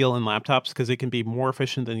bigger deal in laptops because it can be more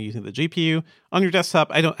efficient than using the GPU. On your desktop,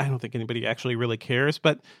 I don't think anybody actually really cares,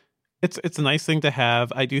 but it's a nice thing to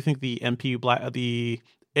have. I do think the the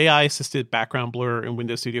AI assisted background blur in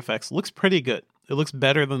Windows Studio Effects looks pretty good. It looks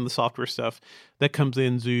better than the software stuff that comes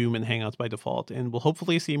in Zoom and Hangouts by default. And we'll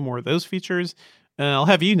hopefully see more of those features. I'll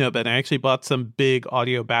have you know, Ben, I actually bought some big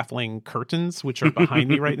audio baffling curtains, which are behind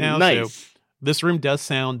me right now. Nice. So this room does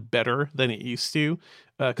sound better than it used to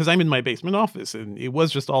because I'm in my basement office and it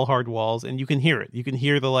was just all hard walls and you can hear it. You can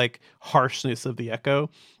hear the harshness of the echo.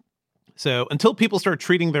 So until people start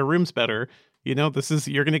treating their rooms better, you're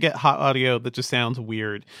going to get hot audio that just sounds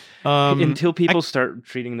weird. Until people start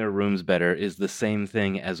treating their rooms better is the same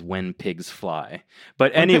thing as when pigs fly.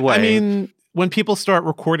 But anyway. When people start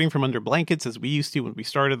recording from under blankets, as we used to when we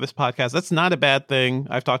started this podcast, that's not a bad thing.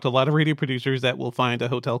 I've talked to a lot of radio producers that will find a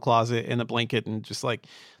hotel closet and a blanket and just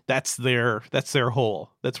that's their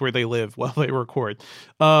hole. That's where they live while they record.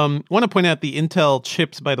 Want to point out the Intel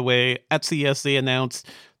chips, by the way. At CES, they announced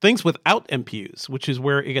things without MPUs, which is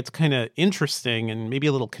where it gets kind of interesting and maybe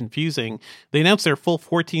a little confusing. They announced their full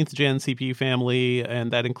 14th gen CPU family,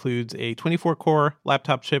 and that includes a 24-core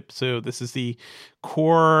laptop chip. So this is the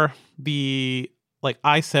Core, the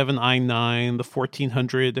i7, i9, the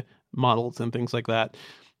 1400 models and things like that.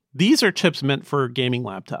 These are chips meant for gaming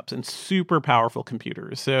laptops and super powerful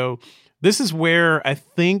computers. So this is where I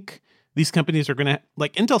think these companies are going to,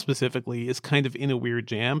 Intel specifically, is kind of in a weird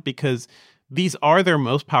jam because these are their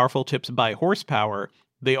most powerful chips by horsepower.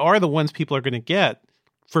 They are the ones people are going to get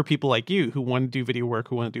for people like you who want to do video work,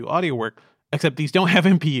 who want to do audio work, except these don't have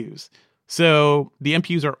MPUs. So the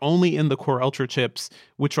MPUs are only in the Core Ultra chips,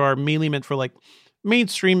 which are mainly meant for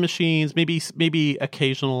mainstream machines, maybe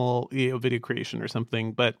occasional video creation or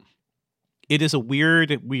something. But it is a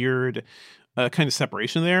weird kind of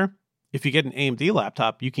separation there. If you get an AMD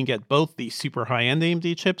laptop, you can get both the super high-end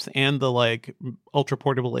AMD chips and the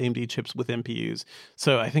ultra-portable AMD chips with MPUs.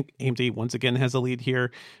 So I think AMD, once again, has a lead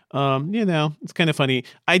here. It's kind of funny.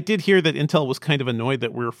 I did hear that Intel was kind of annoyed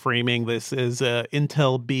that we're framing this as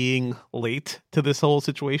Intel being late to this whole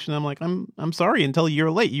situation. I'm sorry, Intel,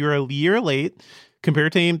 you're late. You're a year late.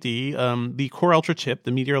 Compared to AMD, the Core Ultra chip,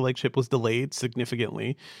 the Meteor Lake chip, was delayed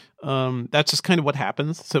significantly. That's just kind of what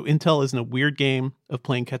happens. So Intel is in a weird game of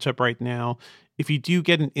playing catch-up right now. If you do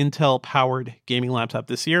get an Intel-powered gaming laptop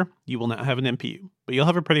this year, you will not have an MPU, but you'll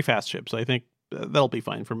have a pretty fast chip. So I think that'll be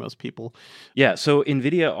fine for most people. Yeah, so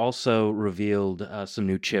NVIDIA also revealed some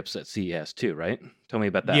new chips at CES too, right? Tell me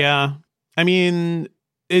about that. Yeah,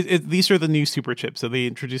 these are the new super chips. So they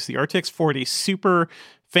introduced the RTX 40 Super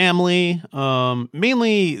family.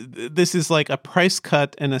 Mainly, this is a price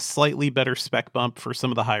cut and a slightly better spec bump for some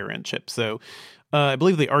of the higher end chips. So I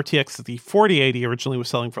believe the RTX, the 4080 originally was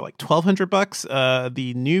selling for $1,200.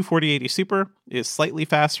 The new 4080 Super is slightly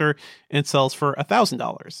faster and sells for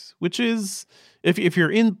 $1,000, which is, if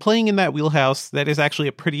you're playing in that wheelhouse, that is actually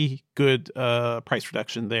a pretty good price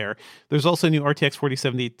reduction there. There's also a new RTX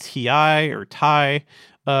 4070 Ti or Ti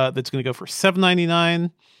that's going to go for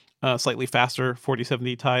 $799. Slightly faster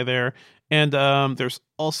 4070 Ti there. And there's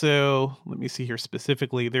also, let me see here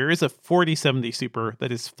specifically, there is a 4070 Super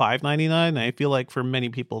that is $599. I feel like for many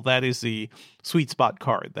people, that is the sweet spot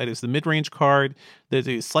card. That is the mid-range card that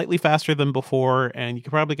is slightly faster than before, and you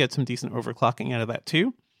can probably get some decent overclocking out of that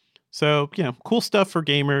too. So, cool stuff for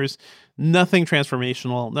gamers. Nothing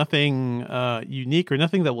transformational, nothing unique, or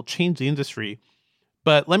nothing that will change the industry.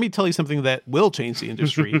 But let me tell you something that will change the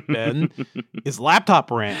industry, Ben, is laptop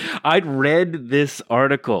RAM. I'd read this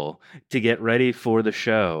article to get ready for the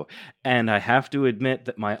show, and I have to admit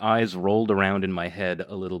that my eyes rolled around in my head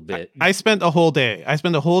a little bit. I spent a whole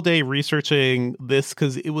day researching this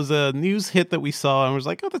because it was a news hit that we saw, and I was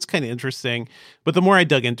like, oh, that's kind of interesting. But the more I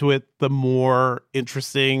dug into it, the more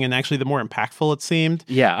interesting and actually the more impactful it seemed.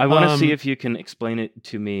 Yeah, I want to see if you can explain it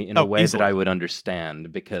to me in a way easily. that I would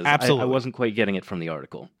understand, because I wasn't quite getting it from the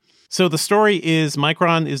article. So the story is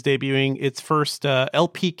Micron is debuting its first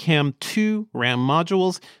LP-CAM 2 RAM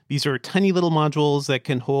modules. These are tiny little modules that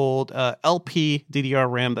can hold LP DDR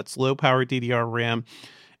RAM, that's low-power DDR RAM.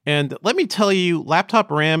 And let me tell you, laptop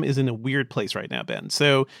RAM is in a weird place right now, Ben.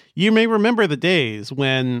 So you may remember the days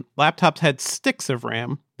when laptops had sticks of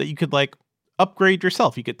RAM that you could upgrade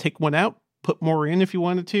yourself. You could take one out, put more in if you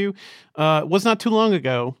wanted to. It was not too long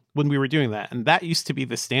ago when we were doing that. And that used to be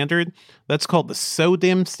the standard. That's called the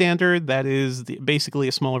SODIMM standard. That is basically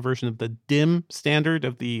a smaller version of the DIMM standard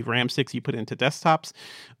of the RAM sticks you put into desktops.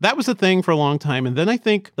 That was a thing for a long time. And then I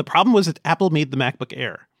think the problem was that Apple made the MacBook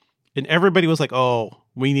Air. And everybody was like, oh,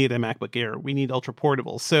 we need a MacBook Air. We need ultra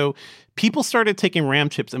portable. So people started taking RAM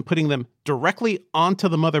chips and putting them directly onto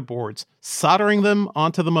the motherboards, soldering them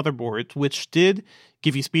onto the motherboards, which did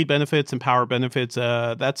give you speed benefits and power benefits.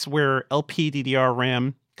 That's where LPDDR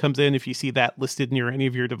RAM comes in. If you see that listed near any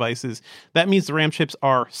of your devices, that means the RAM chips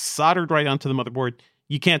are soldered right onto the motherboard.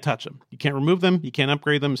 You can't touch them. You can't remove them. You can't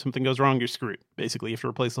upgrade them. If something goes wrong, you're screwed. Basically, you have to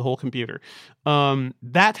replace the whole computer.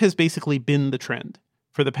 That has basically been the trend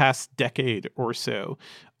for the past decade or so.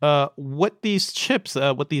 What these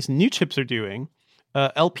new chips are doing,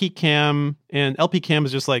 LPCAM, and LPCAM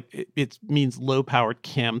is just like, it means low-powered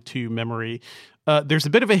CAM2 memory. There's a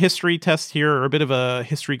bit of a history test here, or a bit of a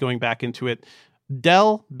history going back into it.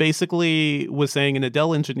 Dell basically was saying, and a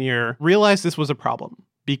Dell engineer realized this was a problem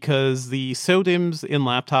because the SODIMMs in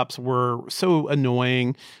laptops were so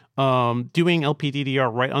annoying. Doing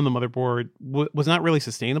LPDDR right on the motherboard was not really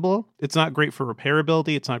sustainable. It's not great for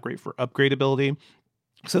repairability. It's not great for upgradability.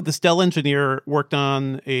 So this Dell engineer worked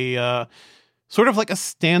on a sort of like a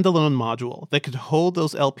standalone module that could hold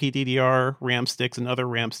those LPDDR RAM sticks and other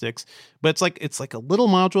RAM sticks. But it's like a little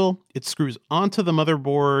module. It screws onto the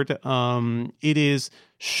motherboard. It is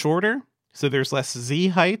shorter. So there's less Z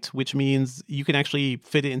height, which means you can actually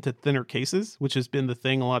fit it into thinner cases, which has been the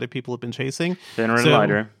thing a lot of people have been chasing. Thinner and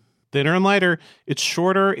lighter. Thinner and lighter. It's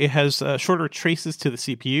shorter. It has shorter traces to the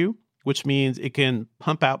CPU, which means it can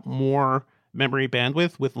pump out more memory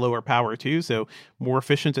bandwidth with lower power too, so more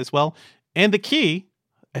efficient as well. And the key,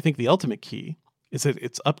 I think the ultimate key, is that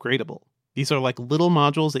it's upgradable. These are like little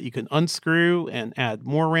modules that you can unscrew and add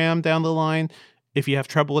more RAM down the line. If you have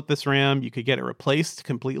trouble with this RAM, you could get it replaced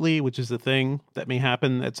completely, which is a thing that may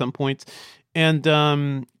happen at some point. And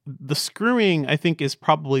the screwing, I think, is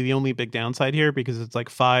probably the only big downside here because it's like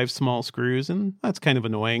 5 small screws, and that's kind of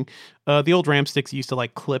annoying. The old RAM sticks used to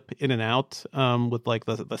like clip in and out with like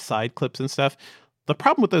the side clips and stuff. The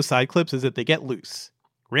problem with those side clips is that they get loose.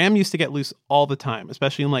 RAM used to get loose all the time,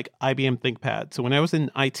 especially in like IBM ThinkPad. So when I was in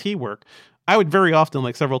IT work, I would very often,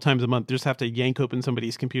 like several times a month, just have to yank open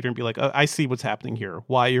somebody's computer and be like, oh, I see what's happening here.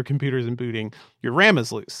 Why your computer isn't booting. Your RAM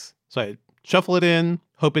is loose. So I shuffle it in,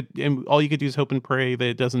 and all you could do is hope and pray that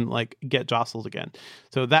it doesn't like get jostled again.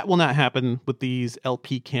 So that will not happen with these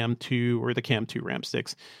LP CAM2 or the CAM2 RAM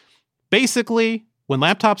sticks. Basically, when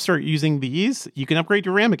laptops start using these, you can upgrade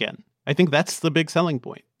your RAM again. I think that's the big selling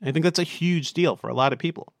point. I think that's a huge deal for a lot of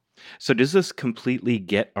people. So does this completely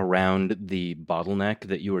get around the bottleneck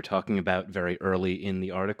that you were talking about very early in the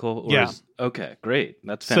article? Or Yeah. Okay, great.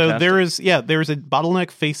 That's fantastic. So there's a bottleneck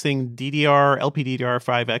facing DDR,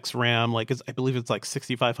 LPDDR5X RAM, I believe it's like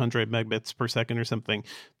 6,500 megabits per second or something.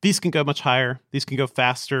 These can go much higher. These can go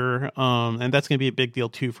faster. And that's going to be a big deal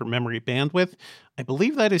too for memory bandwidth. I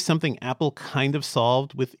believe that is something Apple kind of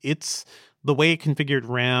solved with the way it configured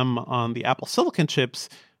RAM on the Apple Silicon chips.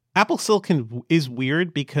 Apple Silicon is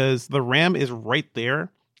weird because the RAM is right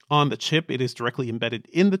there on the chip. It is directly embedded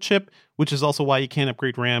in the chip, which is also why you can't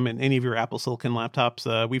upgrade RAM in any of your Apple Silicon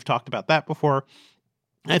laptops. We've talked about that before.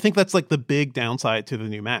 I think that's like the big downside to the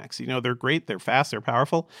new Macs. You know, they're great, they're fast, they're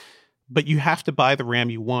powerful, but you have to buy the RAM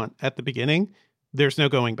you want at the beginning. There's no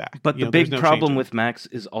going back. But the big problem with Macs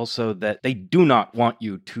is also that they do not want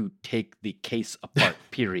you to take the case apart,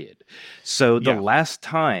 period. So the last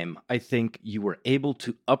time I think you were able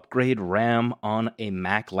to upgrade RAM on a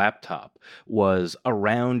Mac laptop was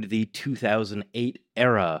around the 2008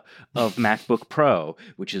 era of MacBook Pro,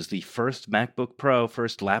 which is the first MacBook Pro,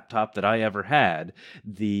 first laptop that I ever had.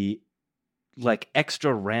 The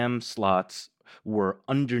extra RAM slots were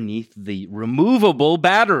underneath the removable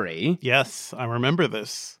battery. Yes, I remember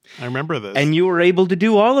this. And you were able to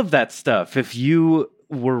do all of that stuff. If you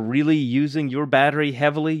were really using your battery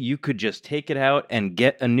heavily, you could just take it out and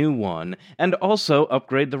get a new one and also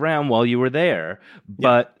upgrade the RAM while you were there.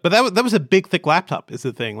 But that was a big, thick laptop is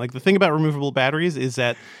the thing. Like the thing about removable batteries is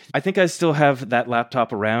that I think I still have that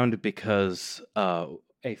laptop around because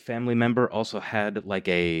a family member also had like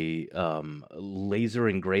a laser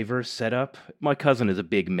engraver set up. My cousin is a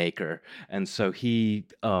big maker, and so he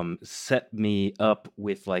set me up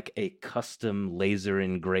with like a custom laser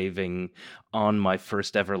engraving on my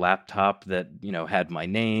first ever laptop that, you know, had my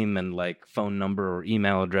name and like phone number or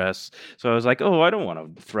email address. So I was like, oh, I don't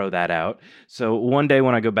want to throw that out. So one day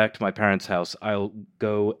when I go back to my parents' house, I'll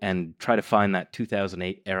go and try to find that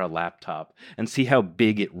 2008 era laptop and see how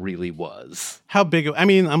big it really was. How big? I mean,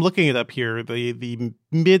 mean, I'm looking it up here. The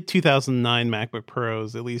mid 2009 MacBook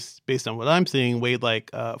Pros, at least based on what I'm seeing, weighed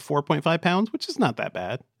like 4.5 pounds, which is not that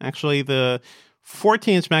bad. Actually, the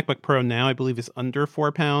 14-inch MacBook Pro now, I believe, is under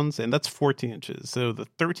 4 pounds, and that's 14 inches. So the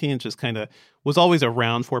 13 inches kind of was always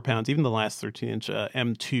around 4 pounds. Even the last 13-inch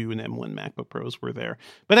M2 and M1 MacBook Pros were there.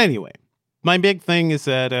 But anyway, my big thing is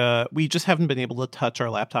that we just haven't been able to touch our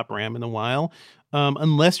laptop RAM in a while.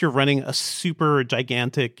 Unless you're running a super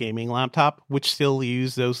gigantic gaming laptop, which still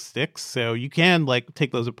use those sticks. So you can like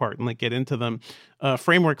take those apart and like get into them.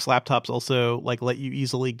 Frameworks laptops also like let you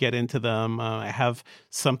easily get into them. I have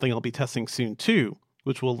something I'll be testing soon too,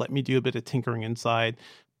 which will let me do a bit of tinkering inside.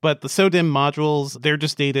 But the SODIMM modules, they're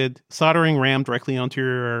just dated. Soldering RAM directly onto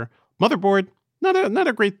your motherboard, not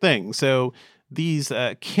a great thing. So these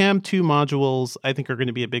CAM2 modules, I think, are going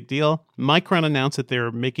to be a big deal. Micron announced that they're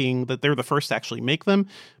the first to actually make them.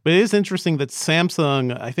 But it is interesting that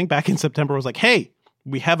Samsung, I think back in September, was like, hey,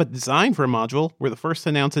 we have a design for a module. We're the first to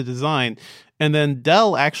announce a design. And then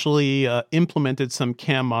Dell actually implemented some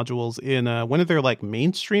CAM modules in one of their like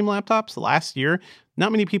mainstream laptops last year.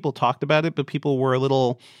 Not many people talked about it, but people were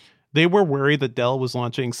they were worried that Dell was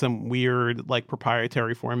launching some weird like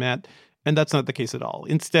proprietary format. And that's not the case at all.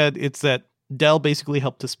 Instead, it's that Dell basically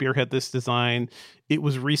helped to spearhead this design. It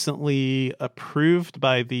was recently approved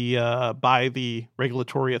by the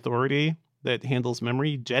regulatory authority that handles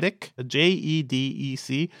memory, JEDEC,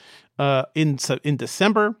 JEDEC. In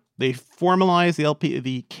December, they formalized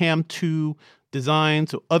the CAM2 design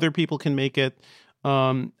so other people can make it.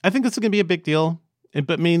 I think this is going to be a big deal,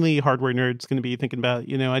 but mainly hardware nerds going to be thinking about,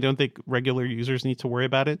 I don't think regular users need to worry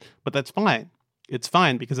about it, but that's fine. It's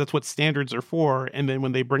fine because that's what standards are for. And then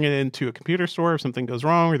when they bring it into a computer store, if something goes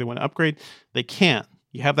wrong or they want to upgrade, they can.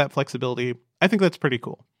 You have that flexibility. I think that's pretty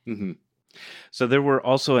cool. Mm-hmm. So there were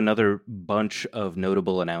also another bunch of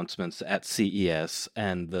notable announcements at CES,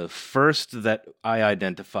 and the first that I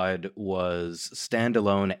identified was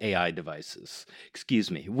standalone AI devices.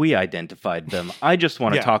 Excuse me, we identified them. I just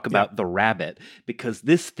want to talk about the Rabbit, because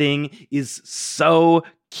this thing is so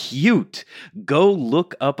cute. Go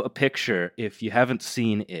look up a picture if you haven't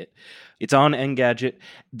seen it. It's on Engadget.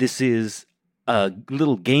 This is a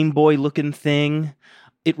little Game Boy looking thing.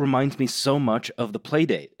 It reminds me so much of the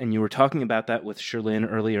Playdate. And you were talking about that with Sherlyn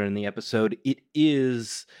earlier in the episode. It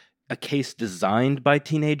is a case designed by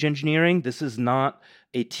Teenage Engineering. This is not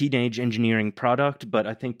a Teenage Engineering product, but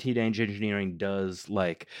I think Teenage Engineering does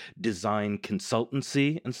like design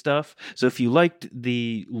consultancy and stuff. So if you liked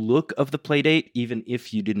the look of the Playdate, even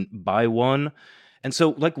if you didn't buy one, and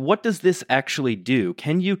so, like, what does this actually do?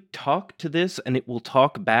 Can you talk to this and it will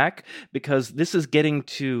talk back? Because this is getting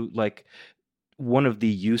to, like, one of the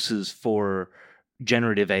uses for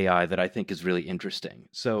generative AI that I think is really interesting.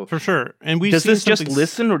 So for sure. And does this just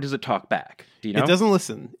listen or does it talk back? Do you know? It doesn't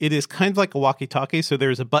listen. It is kind of like a walkie-talkie. So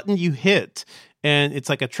there's a button you hit and it's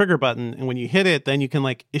like a trigger button. And when you hit it, then you can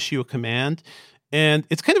like issue a command. And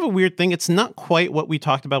it's kind of a weird thing. It's not quite what we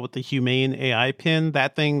talked about with the Humane AI pin.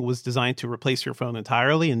 That thing was designed to replace your phone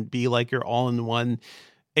entirely and be like your all-in-one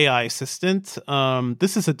AI assistant.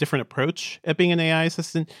 This is a different approach at being an AI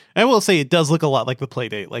assistant. I will say it does look a lot like the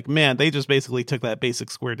Playdate. Like, man, they just basically took that basic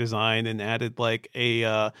square design and added like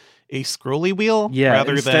a scrolly wheel. Yeah,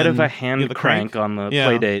 rather instead than, of a hand the crank on the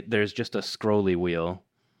Playdate, there's just a scrolly wheel.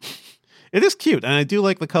 It is cute, and I do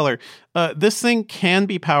like the color. This thing can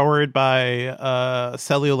be powered by a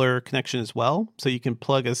cellular connection as well, so you can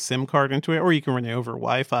plug a SIM card into it, or you can run it over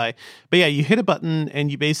Wi-Fi. But yeah, you hit a button, and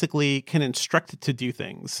you basically can instruct it to do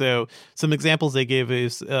things. So some examples they give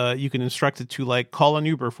is you can instruct it to like call an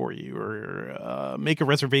Uber for you, or make a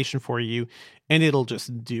reservation for you, and it'll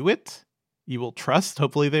just do it. You will trust.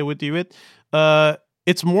 Hopefully, they would do it.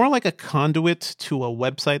 It's more like a conduit to a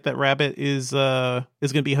website that Rabbit is going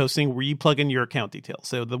to be hosting, where you plug in your account details.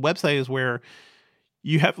 So the website is where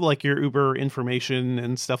you have like your Uber information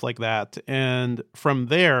and stuff like that, and from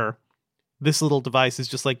there, this little device is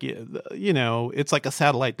just like it's like a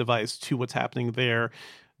satellite device to what's happening there.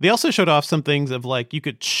 They also showed off some things of like you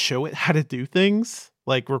could show it how to do things,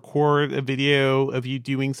 like record a video of you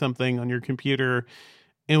doing something on your computer,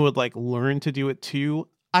 and it would like learn to do it too.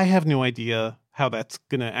 I have no idea how that's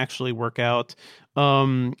going to actually work out.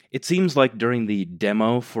 It seems like during the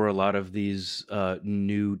demo for a lot of these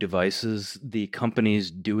new devices, the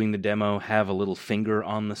companies doing the demo have a little finger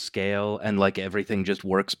on the scale and like everything just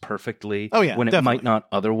works perfectly when definitely. It might not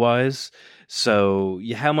otherwise. So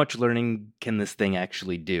how much learning can this thing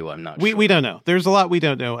actually do? I'm not sure. We don't know. There's a lot we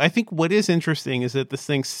don't know. I think what is interesting is that this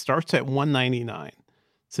thing starts at $199.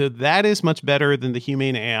 So that is much better than the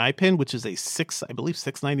Humane AI Pin, which is a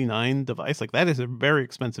 $699 device. Like that is a very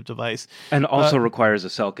expensive device. And also requires a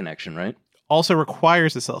cell connection, right? Also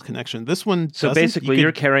requires a cell connection. This one So doesn't. basically,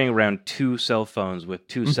 you're carrying around 2 cell phones with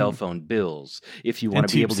 2 cell phone bills if you want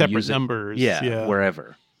to be able to use it. Numbers. Yeah,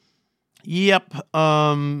 wherever. Yep.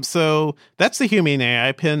 So that's the Humane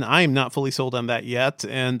AI Pin. I am not fully sold on that yet.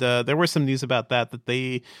 And there was some news about that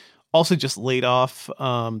they also just laid off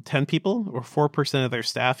 10 people or 4% of their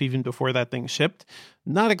staff even before that thing shipped.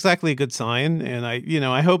 Not exactly a good sign. And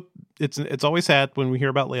I hope it's always sad when we hear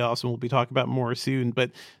about layoffs, and we'll be talking about more soon.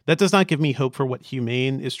 But that does not give me hope for what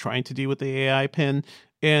Humane is trying to do with the AI Pin.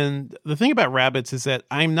 And the thing about rabbits is that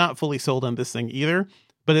I'm not fully sold on this thing either.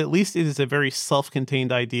 But at least it is a very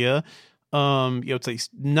self-contained idea. It's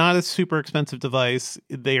not a super expensive device.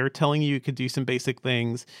 They are telling you could do some basic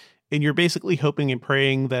things. And you're basically hoping and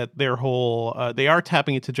praying that they are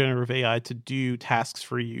tapping into generative AI to do tasks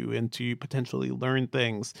for you and to potentially learn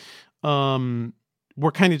things.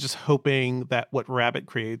 We're kind of just hoping that what Rabbit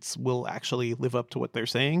creates will actually live up to what they're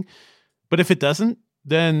saying. But if it doesn't,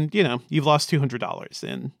 then, you've lost $200.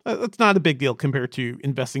 And that's not a big deal compared to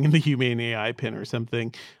investing in the Humane AI Pin or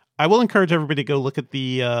something. I will encourage everybody to go look at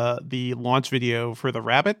the launch video for the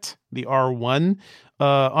Rabbit, the R1.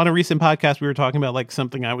 On a recent podcast, we were talking about like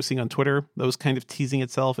something I was seeing on Twitter that was kind of teasing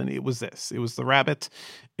itself, and it was this. It was the Rabbit.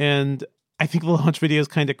 And I think the launch video is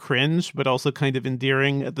kind of cringe, but also kind of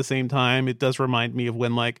endearing at the same time. It does remind me of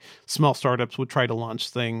when like small startups would try to launch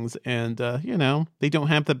things and, they don't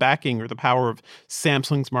have the backing or the power of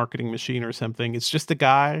Samsung's marketing machine or something. It's just a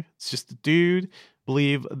guy. It's just a dude.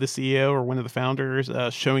 Believe the CEO or one of the founders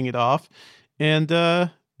showing it off. And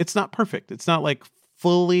it's not perfect. It's not like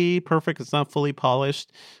fully perfect. It's not fully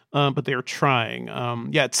polished, but they're trying.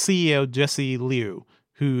 It's CEO Jesse Liu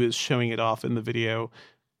who is showing it off in the video.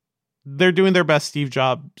 They're doing their best Steve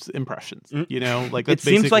Jobs impressions, like that's it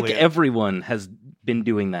seems like basically everyone has been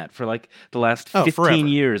doing that for like the last 15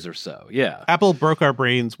 years or so. Yeah. Apple broke our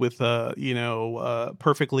brains with,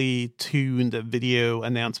 perfectly tuned video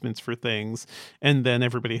announcements for things. And then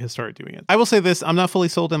everybody has started doing it. I will say this, I'm not fully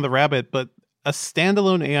sold on the Rabbit, but a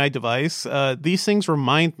standalone AI device, these things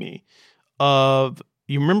remind me of,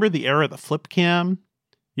 you remember the era of the flip cam?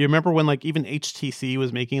 You remember when like even HTC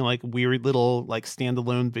was making like weird little like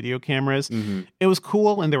standalone video cameras? Mm-hmm. It was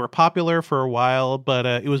cool and they were popular for a while, but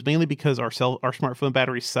it was mainly because our smartphone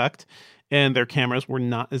batteries sucked and their cameras were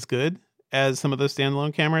not as good as some of those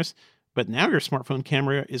standalone cameras. But now your smartphone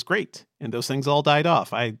camera is great and those things all died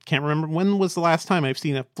off. I can't remember when was the last time I've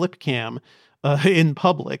seen a flip cam in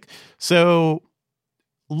public. So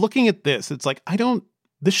looking at this, it's like,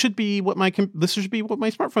 this should be what my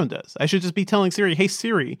smartphone does. I should just be telling Siri, "Hey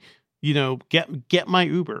Siri, get my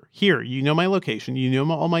Uber here. My location.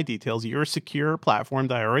 All my details. You're a secure platform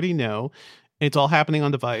that I already know. It's all happening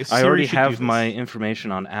on device. I already have my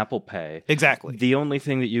information on Apple Pay. Exactly. The only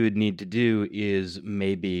thing that you would need to do is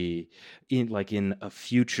maybe in a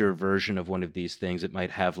future version of one of these things, it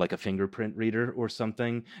might have like a fingerprint reader or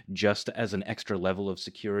something, just as an extra level of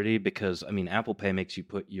security. Because Apple Pay makes you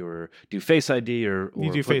do Face ID or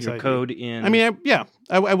put your code in.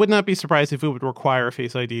 I would not be surprised if it would require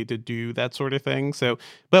Face ID to do that sort of thing. So,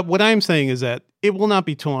 but what I'm saying is that it will not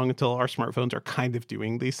be too long until our smartphones are kind of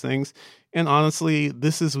doing these things. And honestly,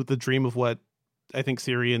 this is the dream of what I think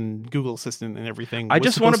Siri and Google Assistant and everything. I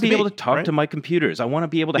just want to be able to talk to my computers. I want to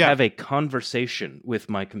be able to have a conversation with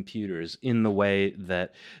my computers in the way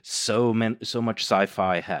that so much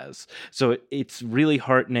sci-fi has. So it's really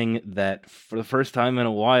heartening that for the first time in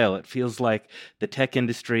a while, it feels like the tech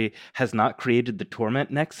industry has not created the Torment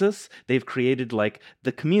Nexus. They've created like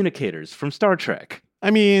the communicators from Star Trek.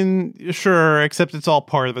 Sure, except it's all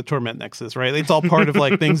part of the Torment Nexus, right? It's all part of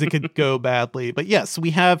like things that could go badly. But yes, we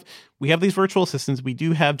have these virtual assistants. We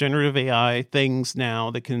do have generative AI things now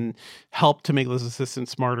that can help to make those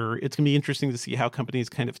assistants smarter. It's going to be interesting to see how companies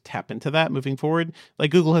kind of tap into that moving forward. Like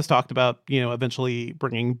Google has talked about, eventually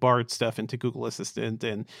bringing Bard stuff into Google Assistant,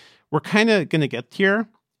 and we're kind of going to get here,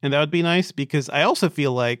 and that would be nice because I also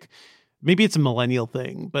feel like maybe it's a millennial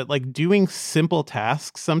thing, but like doing simple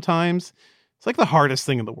tasks sometimes. It's like the hardest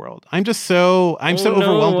thing in the world. I'm so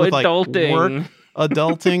overwhelmed with like adulting. Work.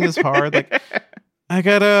 Adulting is hard. Like I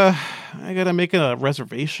gotta make a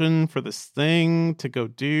reservation for this thing to go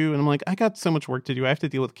do, and I'm like, I got so much work to do. I have to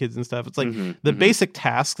deal with kids and stuff. It's like the basic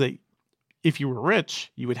tasks that if you were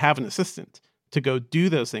rich, you would have an assistant to go do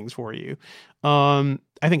those things for you. I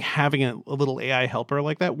think having a little AI helper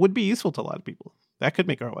like that would be useful to a lot of people. That could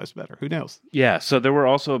make our lives better. Who knows? Yeah, so there were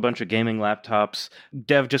also a bunch of gaming laptops.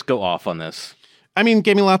 Dev, just go off on this. I mean,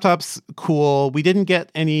 gaming laptops, cool. We didn't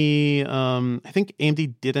get any. I think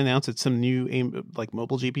AMD did announce that some new like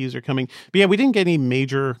mobile GPUs are coming. But yeah, we didn't get any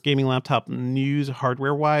major gaming laptop news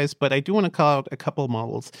hardware wise. But I do want to call out a couple of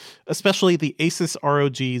models, especially the Asus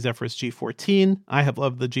ROG Zephyrus G14. I have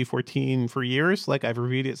loved the G14 for years. Like I've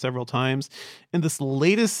reviewed it several times, and this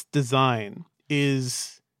latest design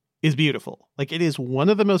is beautiful. Like it is one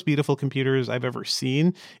of the most beautiful computers I've ever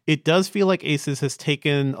seen. It does feel like Asus has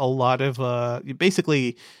taken a lot of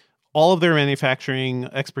basically all of their manufacturing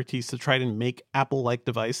expertise to try to make Apple-like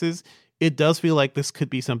devices. It does feel like this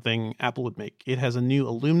could be something Apple would make. It has a new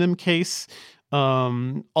aluminum case,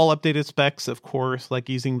 all updated specs, of course, like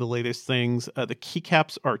using the latest things. The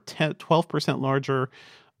keycaps are 12% larger.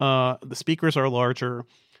 The speakers are larger.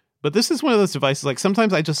 But this is one of those devices, like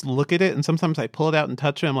sometimes I just look at it and sometimes I pull it out and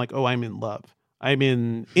touch it. I'm like, oh, I'm in love. I'm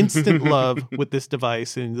in instant love with this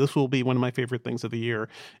device, and this will be one of my favorite things of the year.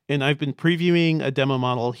 And I've been previewing a demo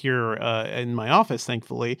model here in my office,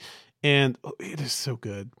 thankfully, and it is so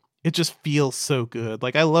good. It just feels so good.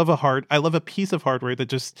 Like I love a piece of hardware that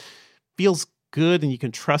just feels good and you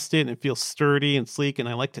can trust it and it feels sturdy and sleek, and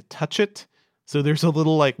I like to touch it. So there's a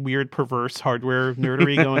little like weird perverse hardware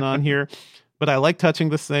nerdery going on here. But I like touching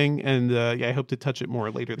this thing, and yeah, I hope to touch it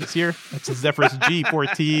more later this year. That's a Zephyrus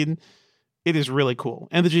G14. It is really cool.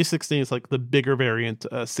 And the G16 is like the bigger variant,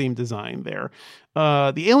 same design there.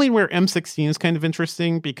 The Alienware M16 is kind of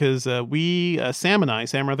interesting because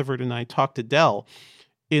Sam Rutherford and I talked to Dell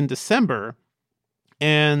in December.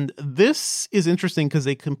 And this is interesting because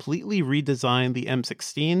they completely redesigned the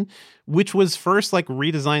M16, which was first like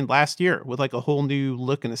redesigned last year with like a whole new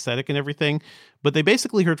look and aesthetic and everything. But they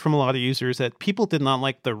basically heard from a lot of users that people did not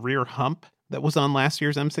like the rear hump that was on last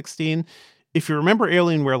year's M16. If you remember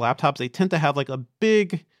Alienware laptops, they tend to have like a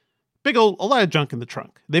a lot of junk in the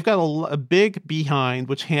trunk. They've got a big behind,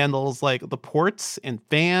 which handles like the ports and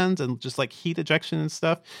fans and just like heat ejection and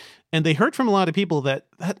stuff. And they heard from a lot of people that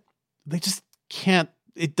they just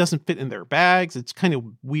it doesn't fit in their bags. It's kind of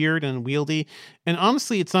weird and unwieldy. And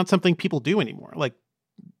honestly, it's not something people do anymore. Like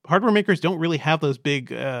hardware makers don't really have those big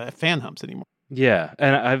fan humps anymore. Yeah,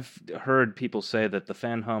 and I've heard people say that the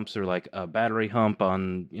fan humps are like a battery hump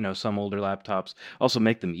on, some older laptops. Also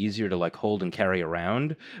make them easier to like hold and carry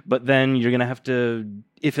around. But then you're going to have to,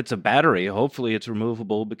 if it's a battery, hopefully it's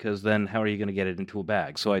removable, because then how are you going to get it into a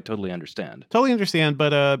bag? So I totally understand.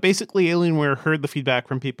 But basically Alienware heard the feedback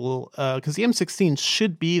from people because the M16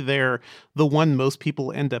 should be the one most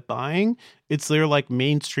people end up buying. It's their like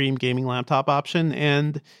mainstream gaming laptop option,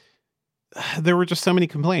 and there were just so many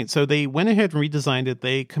complaints. So they went ahead and redesigned it.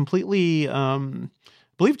 They completely, I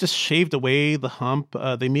believe, just shaved away the hump.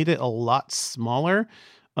 They made it a lot smaller.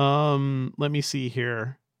 Let me see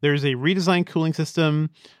here. There's a redesigned cooling system.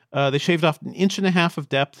 They shaved off 1.5 inches of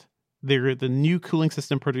depth. The new cooling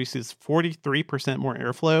system produces 43% more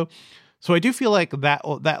airflow. So I do feel like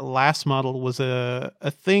that last model was a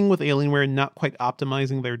thing with Alienware not quite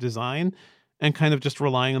optimizing their design and kind of just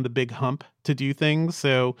relying on the big hump to do things.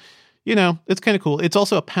 So it's kind of cool. It's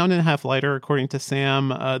also 1.5 pounds lighter, according to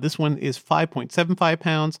Sam. This one is 5.75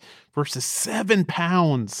 pounds versus 7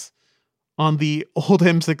 pounds on the old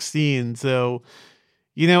M16. So,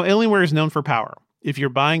 Alienware is known for power. If you're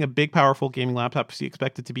buying a big, powerful gaming laptop, you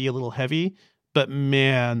expect it to be a little heavy. But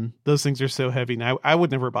man, those things are so heavy. Now, I would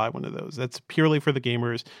never buy one of those. That's purely for the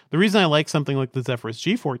gamers. The reason I like something like the Zephyrus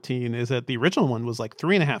G14 is that the original one was like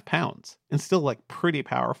 3.5 pounds and still like pretty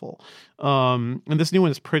powerful. And this new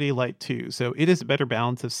one is pretty light too. So it is a better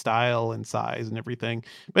balance of style and size and everything.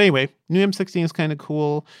 But anyway, new M16 is kind of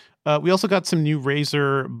cool. We also got some new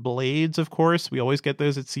Razer blades, of course. We always get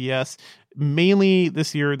those at CES. Mainly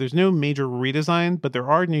this year, there's no major redesign, but there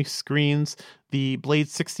are new screens. The Blade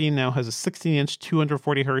 16 now has a 16-inch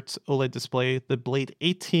 240 hertz OLED display. The Blade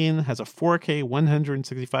 18 has a 4K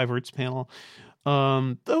 165 hertz panel.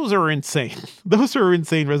 Those are insane. Those are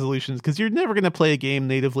insane resolutions because you're never going to play a game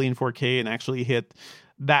natively in 4K and actually hit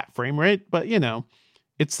that frame rate. But,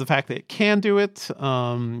 it's the fact that it can do it.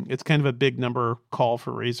 It's kind of a big number call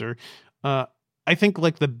for Razer. I think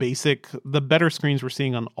like the better screens we're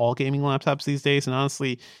seeing on all gaming laptops these days, and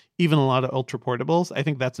honestly, even a lot of ultra portables, I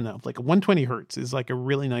think that's enough. Like 120 hertz is like a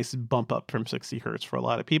really nice bump up from 60 hertz for a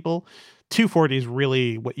lot of people. 240 is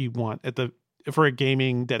really what you want for a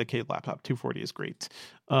gaming dedicated laptop. 240 is great.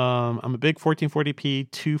 I'm a big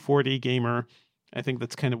 1440p 240 gamer. I think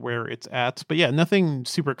that's kind of where it's at. But yeah, nothing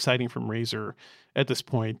super exciting from Razer at this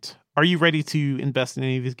point. Are you ready to invest in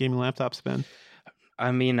any of these gaming laptops, Ben?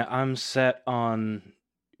 I mean, I'm set on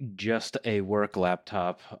just a work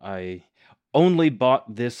laptop. I only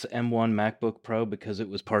bought this M1 MacBook Pro because it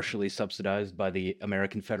was partially subsidized by the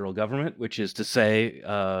American federal government, which is to say,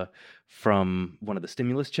 from one of the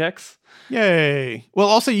stimulus checks. Yay. Well,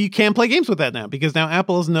 also, you can play games with that now because now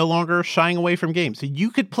Apple is no longer shying away from games. So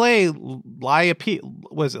you could play Life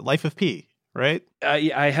of P, right?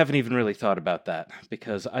 I haven't even really thought about that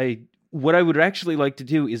because what I would actually like to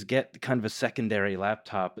do is get kind of a secondary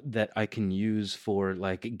laptop that I can use for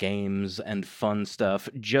like games and fun stuff,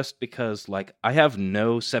 just because like I have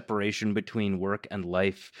no separation between work and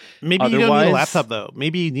life. Maybe you don't need a laptop though.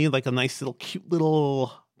 Maybe you need like a nice little cute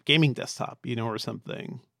little gaming desktop, or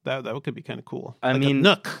something. That could be kind of cool. I like mean, a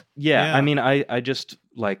Nook. Yeah, I mean, I just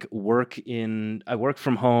like I work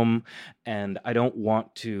from home, and I don't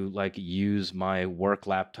want to like use my work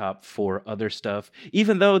laptop for other stuff,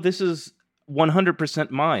 even though this is 100%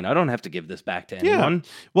 mine. I don't have to give this back to anyone.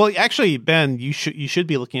 Yeah. Well, actually, Ben, you should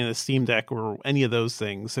be looking at a Steam Deck or any of those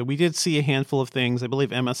things. So we did see a handful of things. I believe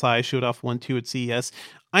MSI showed off one, too, at CES.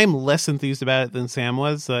 I'm less enthused about it than Sam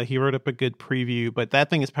was. He wrote up a good preview, but that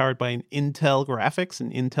thing is powered by an Intel graphics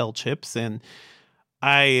and Intel chips, and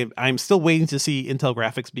I'm still waiting to see Intel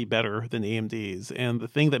graphics be better than AMD's. And the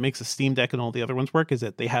thing that makes a Steam Deck and all the other ones work is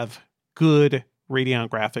that they have good Radeon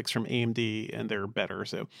graphics from AMD, and they're better.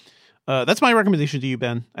 So that's my recommendation to you,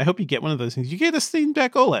 Ben. I hope you get one of those things. You get a Steam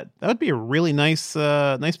Deck OLED. That would be a really nice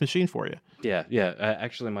machine for you. Yeah.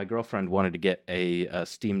 Actually, my girlfriend wanted to get a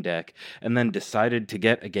Steam Deck and then decided to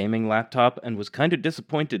get a gaming laptop and was kind of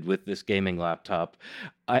disappointed with this gaming laptop.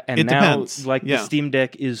 It depends. The Steam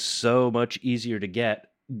Deck is so much easier to get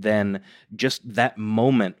than just that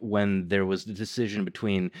moment when there was the decision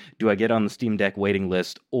between, do I get on the Steam Deck waiting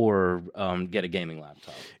list or get a gaming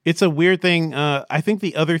laptop? It's a weird thing. I think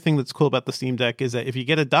the other thing that's cool about the Steam Deck is that if you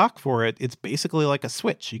get a dock for it, it's basically like a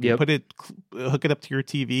Switch. You can hook it up to your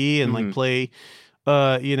TV and like play,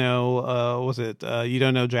 You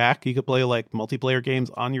Don't Know Jack? You could play like multiplayer games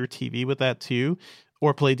on your TV with that too,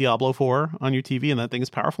 or play Diablo 4 on your TV, and that thing is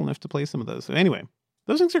powerful enough to play some of those. So anyway,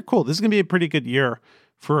 those things are cool. This is going to be a pretty good year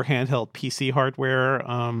for handheld PC hardware.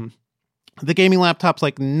 The gaming laptop's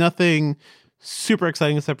like nothing super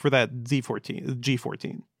exciting except for that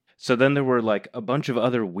G14. So then there were like a bunch of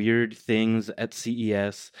other weird things at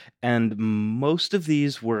CES, and most of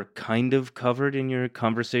these were kind of covered in your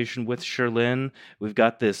conversation with Sherlyn. We've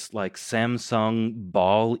got this like Samsung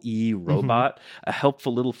Ball-E robot, a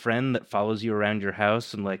helpful little friend that follows you around your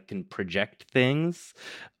house and like can project things.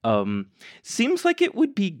 Seems like it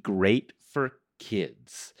would be great for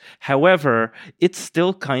kids. However, it's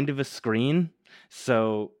still kind of a screen,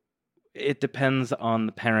 so it depends on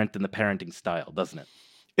the parent and the parenting style, doesn't it?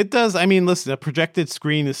 It does. I mean, listen, a projected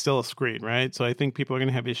screen is still a screen, right? So I think people are going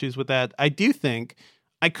to have issues with that. I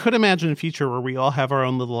could imagine a future where we all have our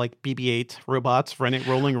own little like BB-8 robots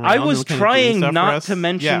rolling around. I was trying not to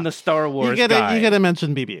mention the Star Wars guy. You got to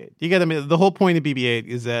mention BB-8. The whole point of BB-8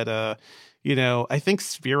 is that I think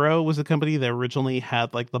Sphero was the company that originally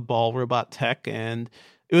had like the ball robot tech, and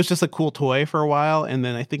it was just a cool toy for a while, and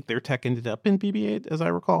then I think their tech ended up in BB-8, as I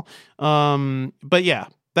recall. But yeah,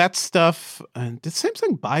 that stuff. Did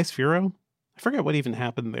Samsung buy Sphero? I forget what even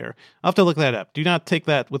happened there. I'll have to look that up. Do not take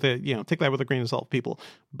that with a grain of salt, people.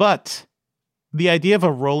 But the idea of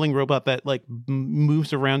a rolling robot that like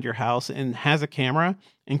moves around your house and has a camera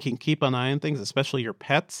and can keep an eye on things, especially your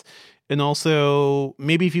pets. And also,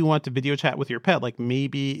 maybe if you want to video chat with your pet, like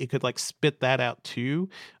maybe it could like spit that out too.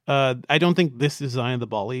 I don't think this design of the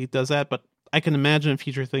Ball-E does that, but I can imagine a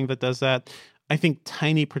future thing that does that. I think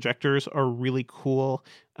tiny projectors are really cool.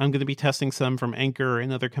 I'm going to be testing some from Anchor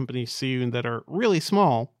and other companies soon that are really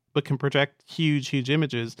small, but can project huge, huge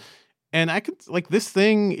images. And I could like this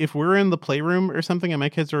thing, if we're in the playroom or something and my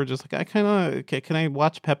kids are just like, can I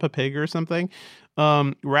watch Peppa Pig or something?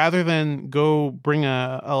 Rather than go bring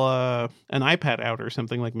an iPad out or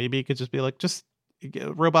something, like maybe it could just be like, just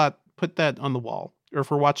robot, put that on the wall. Or if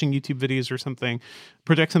we're watching YouTube videos or something,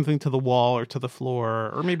 project something to the wall or to the floor,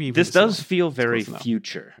 or maybe even this does feel very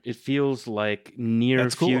future. It feels like near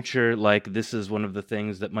future, like this is one of the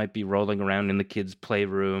things that might be rolling around in the kids'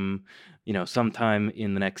 playroom, sometime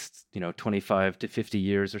in the next, 25 to 50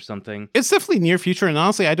 years or something. It's definitely near future, and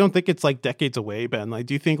honestly, I don't think it's like decades away, Ben. I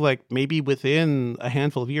do think like maybe within a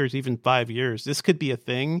handful of years, even 5 years, this could be a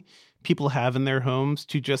thing people have in their homes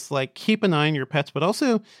to just like keep an eye on your pets, but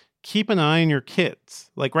also keep an eye on your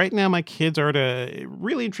kids. Like right now, my kids are at a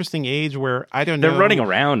really interesting age where I don't know. They're running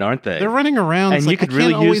around, aren't they? They're running around. And you could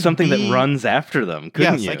really use something that runs after them,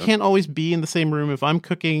 couldn't you? Yes, I can't always be in the same room. If I'm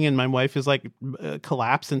cooking and my wife is like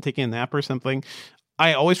collapsed and taking a nap or something,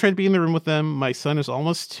 I always try to be in the room with them. My son is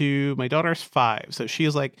almost 2. My daughter's 5. So she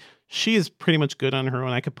is like she is pretty much good on her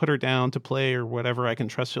own. I could put her down to play or whatever. I can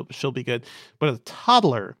trust she'll be good. But a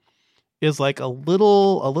toddler is like a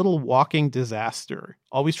little walking disaster,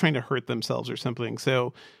 always trying to hurt themselves or something.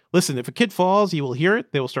 So listen, if a kid falls, you will hear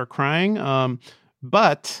it. They will start crying.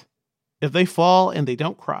 But if they fall and they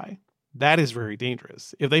don't cry, that is very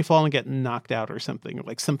dangerous. If they fall and get knocked out or something, or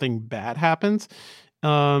like something bad happens,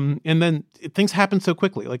 and then things happen so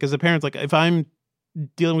quickly. Like as a parent, like if I'm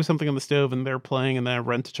dealing with something on the stove and they're playing and then I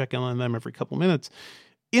run to check in on them every couple minutes,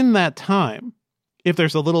 in that time, if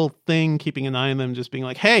there's a little thing keeping an eye on them, just being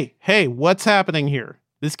like, hey, what's happening here?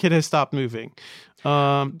 This kid has stopped moving.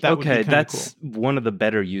 That would be that's cool. one of the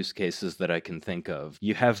better use cases that I can think of.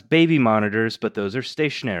 You have baby monitors, but those are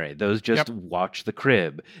stationary. Those just watch the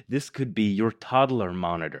crib. This could be your toddler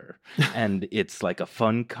monitor, and it's like a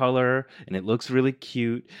fun color, and it looks really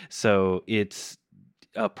cute. So it's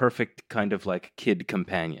a perfect kind of like kid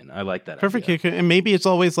companion. I like that. Perfect idea. kid, and maybe it's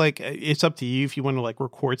always like it's up to you if you want to like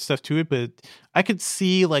record stuff to it. But I could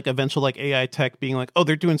see like eventual like AI tech being like, oh,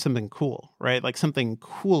 they're doing something cool, right? Like something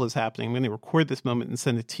cool is happening. I'm going to record this moment and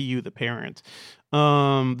send it to you, the parent.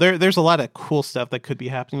 There's a lot of cool stuff that could be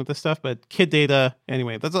happening with this stuff, but kid data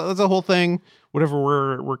anyway. That's a whole thing. Whatever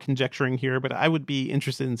we're conjecturing here, but I would be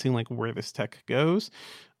interested in seeing like where this tech goes.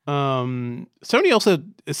 Sony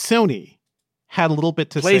had a little bit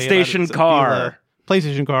to say about its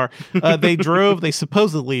PlayStation car. They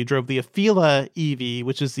supposedly drove the Afeela EV,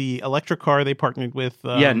 which is the electric car they partnered with.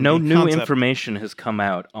 No new information has come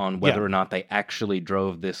out on whether or not they actually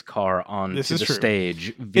drove this car onto the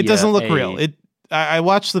stage. It doesn't look real. I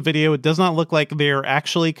watched the video. It does not look like they're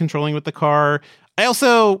actually controlling with the car. I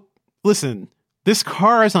also, listen, this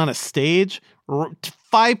car is on a stage.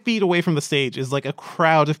 5 feet away from the stage is like a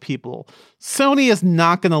crowd of people. Sony is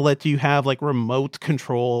not going to let you have like remote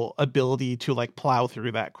control ability to like plow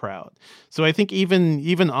through that crowd. So I think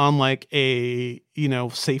even on like a,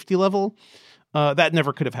 safety level, that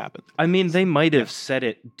never could have happened. I mean, they might have set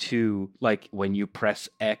it to like when you press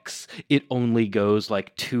X, it only goes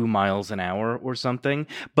like 2 miles an hour or something.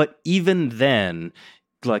 But even then,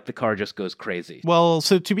 like the car just goes crazy. Well,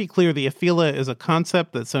 so to be clear, the Afeela is a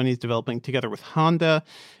concept that Sony's developing together with Honda.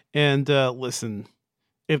 And listen,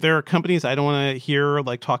 if there are companies I don't want to hear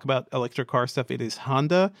like talk about electric car stuff, it is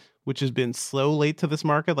Honda, which has been slow late to this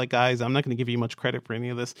market. Like, guys, I'm not going to give you much credit for any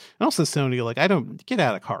of this. And also Sony, like, I don't get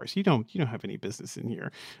out of cars. You don't have any business in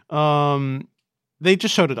here. They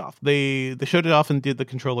just showed it off. They showed it off and did the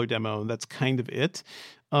controller demo. And that's kind of it.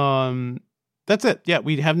 That's it. Yeah,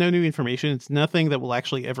 we have no new information. It's nothing that will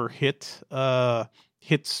actually ever hit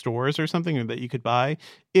stores or something or that you could buy.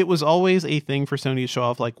 It was always a thing for Sony to show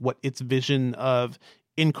off like what its vision of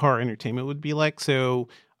in-car entertainment would be like. So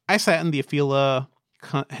I sat in the Afeela.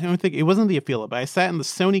 I don't think it wasn't the Afeela, but I sat in the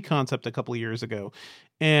Sony concept a couple of years ago,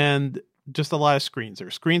 and just a lot of screens. There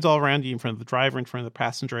are screens all around you in front of the driver, in front of the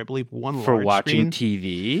passenger. I believe one for large watching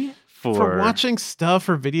screen. TV. For watching stuff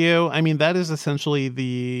or video. I mean, that is essentially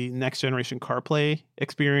the next generation CarPlay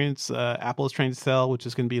experience Apple is trying to sell, which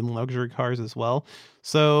is going to be in luxury cars as well.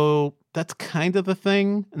 So that's kind of the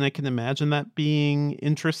thing. And I can imagine that being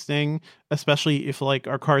interesting, especially if like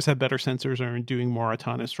our cars have better sensors and are doing more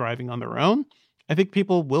autonomous driving on their own. I think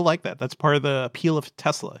people will like that. That's part of the appeal of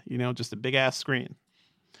Tesla, just a big ass screen.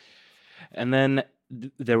 And then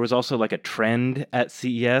there was also like a trend at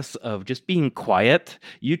CES of just being quiet.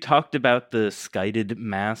 You talked about the Skyded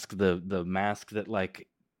mask, the mask that like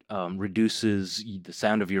reduces the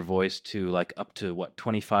sound of your voice to like up to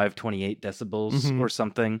 25, 28 decibels or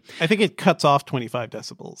something. I think it cuts off 25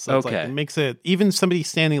 decibels. So it's okay. Like, it makes it, even somebody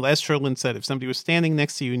standing, as Sherlin said, if somebody was standing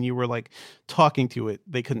next to you and you were like talking to it,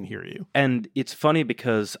 they couldn't hear you. And it's funny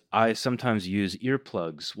because I sometimes use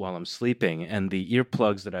earplugs while I'm sleeping, and the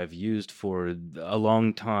earplugs that I've used for a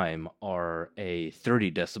long time are a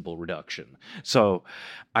 30 decibel reduction. So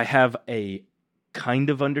I have a kind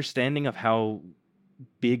of understanding of how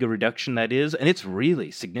big a reduction that is, and it's really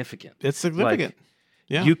significant. It's significant.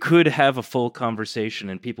 Yeah. You could have a full conversation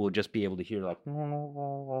and people would just be able to hear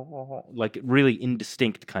like really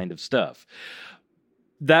indistinct kind of stuff.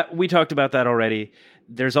 That we talked about that already.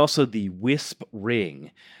 There's also the Wisp ring,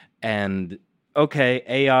 and okay,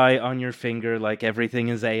 AI on your finger, like everything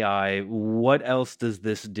is AI. What else does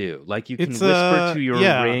this do? Like you can whisper to your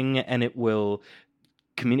ring and it will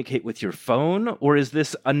communicate with your phone, or is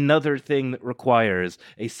this another thing that requires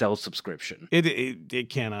a cell subscription? It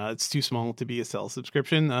cannot. It's too small to be a cell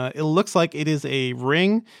subscription. It looks like it is a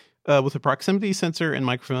ring with a proximity sensor and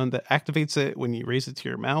microphone that activates it when you raise it to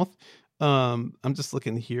your mouth. I'm just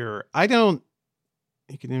looking here.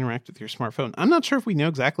 You can interact with your smartphone. I'm not sure if we know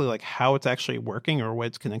exactly like how it's actually working or what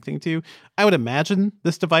it's connecting to. I would imagine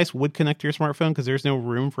this device would connect to your smartphone because there's no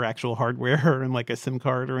room for actual hardware and like a SIM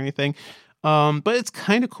card or anything. But it's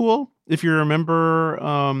kind of cool. If you remember,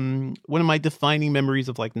 one of my defining memories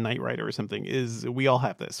of like Knight Rider or something is we all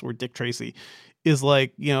have this, where Dick Tracy is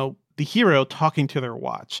like, the hero talking to their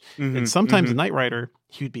watch. And sometimes in Knight Rider,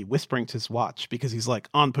 he would be whispering to his watch because he's like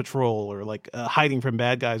on patrol or like hiding from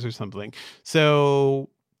bad guys or something. So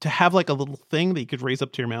to have like a little thing that you could raise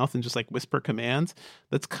up to your mouth and just like whisper commands,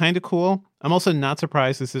 that's kind of cool. I'm also not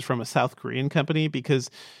surprised this is from a South Korean company because,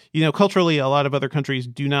 culturally, a lot of other countries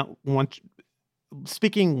do not want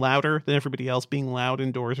speaking louder than everybody else, being loud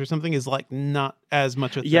indoors or something is like not as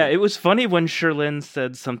much a thing. Yeah, it was funny when Sherlyn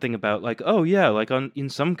said something about like, oh yeah, like in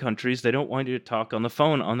some countries they don't want you to talk on the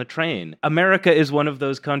phone on the train. America is one of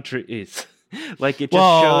those countries. Like it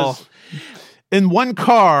just shows in one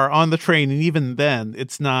car on the train, and even then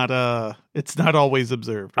it's not always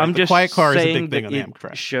observed. Right? I'm just quiet car is a saying big thing that on it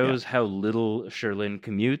Amtrak. shows how little Sherlyn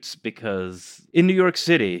commutes because in New York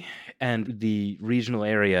City and the regional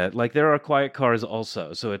area, like there are quiet cars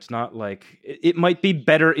also. So it's not like it might be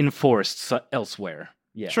better enforced elsewhere.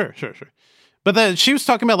 Yeah. Sure. But then she was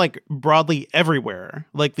talking about like broadly everywhere,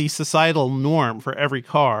 like the societal norm for every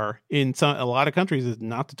car in a lot of countries is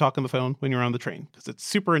not to talk on the phone when you're on the train because it's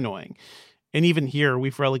super annoying. And even here,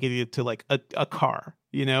 we've relegated it to like a car,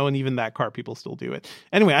 and even that car, people still do it.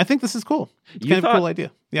 Anyway, I think this is cool. It's kind of a cool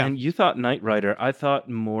idea. Yeah. And you thought Knight Rider. I thought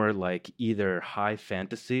more like either high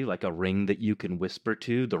fantasy, like a ring that you can whisper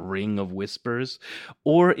to, the Ring of Whispers,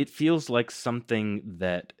 or it feels like something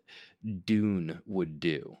that Dune would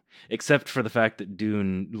do, except for the fact that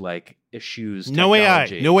Dune like eschews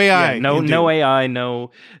technology. No AI, no AI,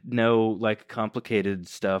 no like complicated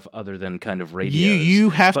stuff other than kind of radios. You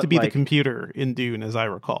have to be the computer in Dune, as I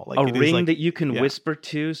recall. Like a ring that you can whisper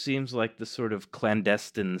to seems like the sort of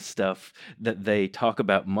clandestine stuff that they talk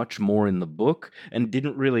about much more in the book and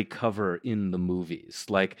didn't really cover in the movies.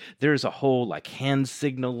 Like there's a whole like hand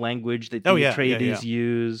signal language that the Atreides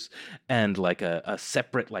use, and like a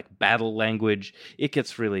separate like battle language. It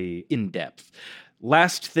gets really in depth.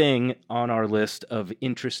 Last thing on our list of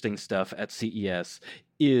interesting stuff at CES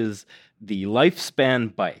is the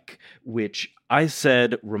Lifespan bike, which I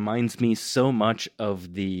said reminds me so much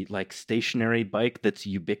of the like stationary bike that's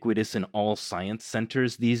ubiquitous in all science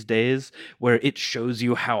centers these days, where it shows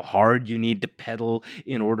you how hard you need to pedal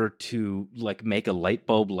in order to like make a light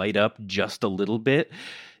bulb light up just a little bit.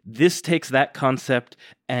 This takes that concept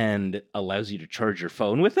and allows you to charge your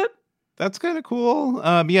phone with it. That's kind of cool.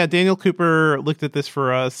 Daniel Cooper looked at this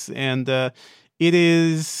for us, and it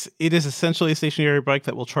is essentially a stationary bike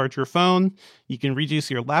that will charge your phone. You can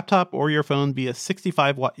reduce your laptop or your phone via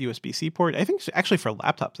 65-watt USB-C port. I think actually for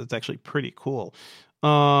laptops, it's actually pretty cool.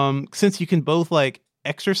 Since you can both like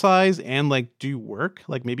exercise and like do work,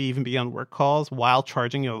 like maybe even be on work calls while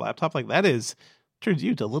charging your laptop, like that turns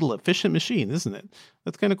you to a little efficient machine, isn't it?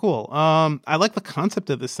 That's kind of cool. I like the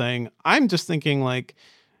concept of this thing. I'm just thinking like,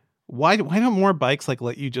 why don't more bikes like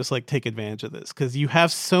let you just like take advantage of this? Because you have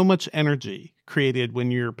so much energy created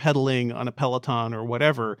when you're pedaling on a Peloton or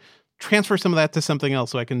whatever. Transfer some of that to something else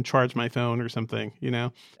so I can charge my phone or something,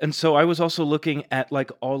 And so I was also looking at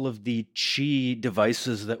like all of the Qi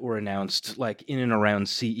devices that were announced like in and around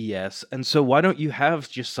CES. And so why don't you have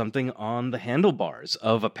just something on the handlebars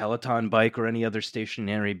of a Peloton bike or any other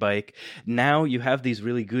stationary bike? Now you have these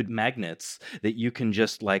really good magnets that you can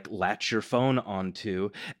just like latch your phone onto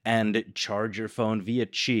and charge your phone via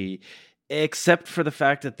Qi. Except for the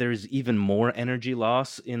fact that there's even more energy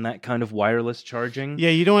loss in that kind of wireless charging.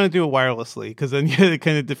 Yeah, you don't want to do it wirelessly because then it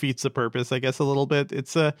kind of defeats the purpose, I guess, a little bit.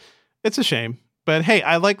 It's a shame. But hey,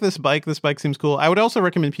 I like this bike. This bike seems cool. I would also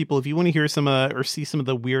recommend people, if you want to hear some or see some of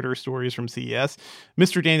the weirder stories from CES,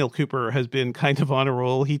 Mr. Daniel Cooper has been kind of on a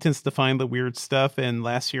roll. He tends to find the weird stuff. And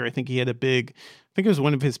last year, I think he had I think it was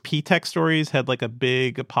one of his P-Tech stories had like a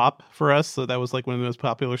big pop for us. So that was like one of the most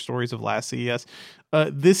popular stories of last CES.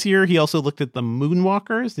 This year, he also looked at the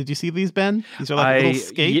Moonwalkers. Did you see these, Ben? These are like little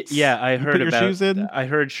skates. I heard about. Shoes in. I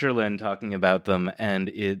heard Sherlyn talking about them, and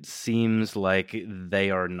it seems like they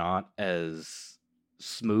are not as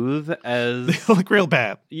smooth as they look real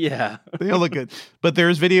bad. Yeah, they don't look good. But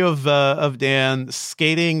there's video of Dan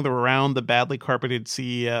skating around the badly carpeted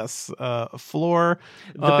CES floor.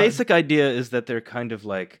 The basic idea is that they're kind of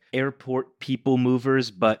like airport people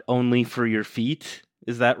movers, but only for your feet.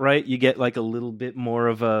 Is that right? You get like a little bit more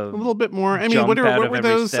of A little bit more. I mean, jump what out of were every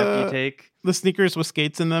those step you take? the sneakers with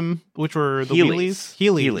skates in them, which were the Heelys.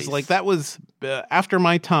 Heelys. Like that was after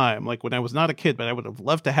my time, like when I was not a kid, but I would have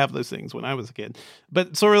loved to have those things when I was a kid.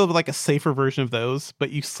 But sort of like a safer version of those, but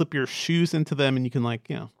you slip your shoes into them and you can like,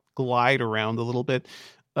 glide around a little bit.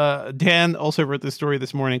 Dan also wrote this story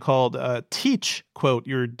this morning called Teach, quote,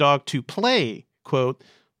 your dog to play, quote,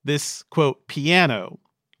 this, quote, piano,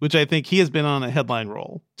 which I think he has been on a headline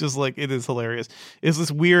roll. Just like it is hilarious. It's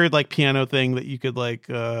this weird like piano thing that you could like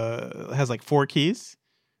has like 4 keys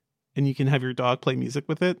and you can have your dog play music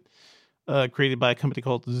with it. Created by a company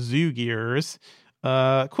called Zoo Gears.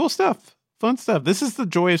 Cool stuff. Fun stuff. This is the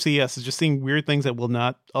joy of CES, is just seeing weird things that will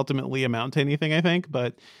not ultimately amount to anything, I think.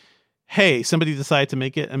 But hey, somebody decided to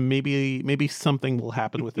make it and maybe something will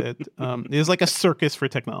happen with it. It is like a circus for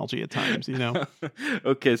technology at times,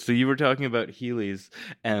 Okay, so you were talking about Heelys,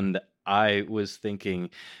 and I was thinking,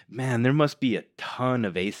 man, there must be a ton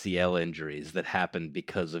of ACL injuries that happened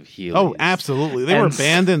because of Heelys. Oh, absolutely. They were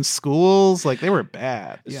banned in schools. Like, they were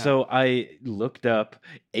bad. Yeah. So I looked up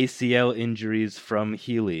ACL injuries from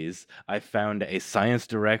Heelys. I found a Science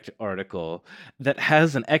Direct article that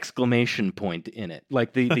has an exclamation point in it.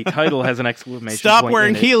 Like, the title has an exclamation Stop point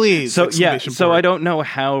wearing in it. Heelys! So I don't know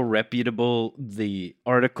how reputable the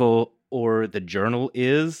article or the journal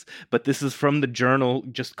is, but this is from the journal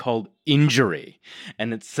just called Injury.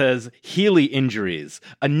 And it says, Heely injuries,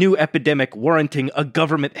 a new epidemic warranting a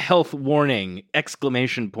government health warning,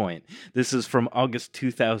 exclamation point. This is from August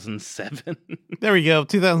 2007. There we go.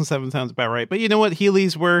 2007 sounds about right. But you know what?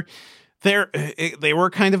 Heelys were... They were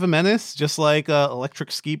kind of a menace, just like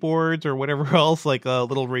electric ski boards or whatever else, like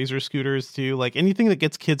little razor scooters too. Like anything that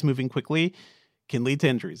gets kids moving quickly can lead to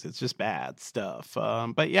injuries. It's just bad stuff.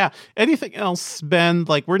 But yeah, anything else, Ben?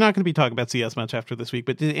 Like, we're not going to be talking about CS much after this week,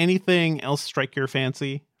 but did anything else strike your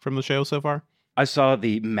fancy from the show so far? I saw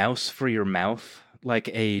the mouse for your mouth, like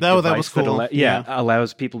a that device was cool. that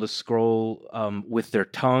allows people to scroll with their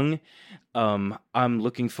tongue. I'm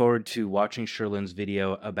looking forward to watching Sherlin's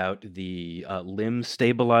video about the limb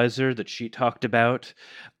stabilizer that she talked about.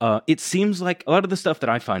 It seems like a lot of the stuff that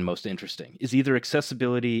I find most interesting is either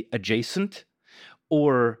accessibility adjacent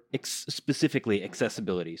or specifically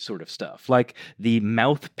accessibility sort of stuff. Like the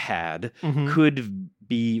mouth pad could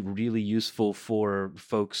be really useful for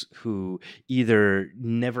folks who either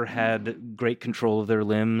never had great control of their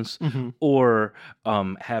limbs or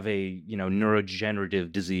have a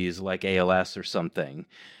neurodegenerative disease like ALS or something.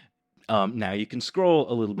 Now you can scroll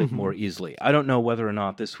a little bit more easily. I don't know whether or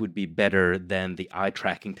not this would be better than the eye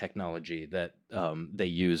tracking technology that they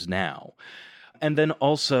use now. And then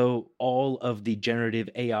also all of the generative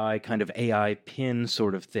AI, kind of AI pin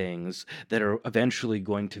sort of things that are eventually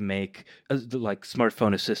going to make like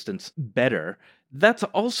smartphone assistants better. That's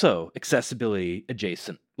also accessibility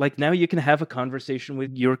adjacent. Like now you can have a conversation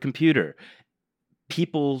with your computer.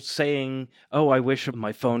 People saying, oh, I wish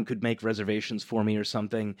my phone could make reservations for me or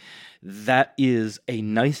something. That is a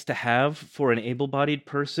nice to have for an able-bodied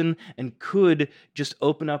person and could just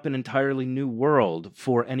open up an entirely new world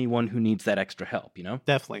for anyone who needs that extra help,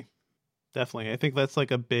 Definitely. I think that's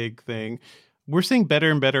like a big thing. We're seeing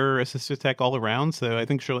better and better assistive tech all around. So I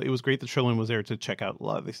think it was great that Sherlin was there to check out a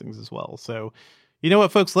lot of these things as well. So you know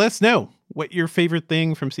what, folks, let us know what your favorite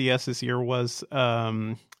thing from CES this year was.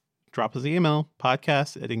 Drop us an email,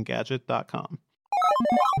 podcast@engadget.com.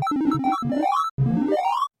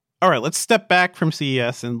 All right, let's step back from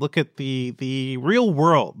CES and look at the real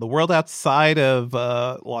world, the world outside of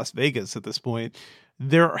Las Vegas at this point.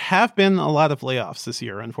 There have been a lot of layoffs this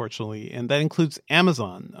year, unfortunately, and that includes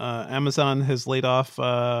Amazon. Amazon has laid off,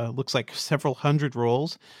 looks like several hundred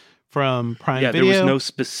roles from Prime Video. Yeah, there was no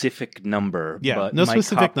specific number. Yeah, but no Mike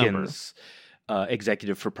specific Hopkins,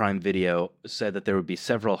 executive for Prime Video, said that there would be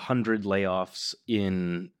several hundred layoffs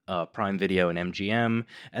in Prime Video and MGM.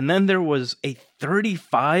 And then there was a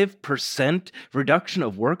 35% reduction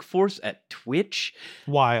of workforce at Twitch.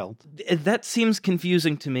 Wild. That seems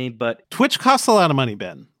confusing to me, but... Twitch costs a lot of money,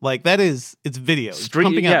 Ben. Like, it's video. It's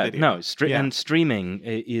pumping out video. And streaming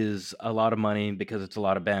is a lot of money because it's a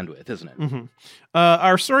lot of bandwidth, isn't it?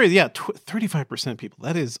 Our story, 35% people.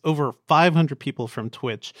 That is over 500 people from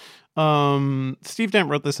Twitch. Steve Dent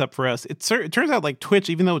wrote this up for us. It turns out like Twitch,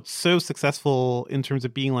 even though it's so successful in terms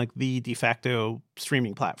of being like the de facto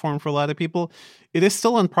streaming platform for a lot of people, it is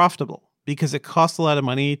still unprofitable because it costs a lot of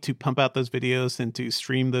money to pump out those videos and to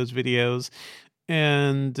stream those videos.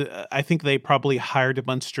 And I think they probably hired a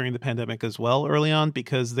bunch during the pandemic as well early on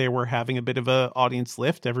because they were having a bit of a audience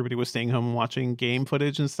lift. Everybody was staying home and watching game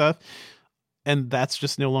footage and stuff. And that's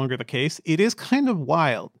just no longer the case. It is kind of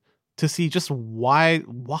wild to see just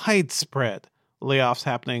widespread layoffs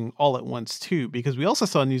happening all at once too, because we also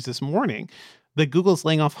saw news this morning that Google's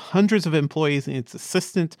laying off hundreds of employees in its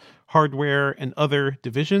assistant, hardware, and other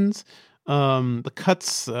divisions. The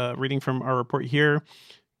cuts, reading from our report here,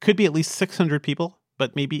 could be at least 600 people,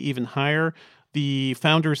 but maybe even higher. The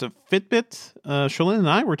founders of Fitbit, Sherlyn and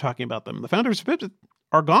I were talking about them. The founders of Fitbit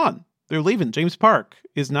are gone. They're leaving. James Park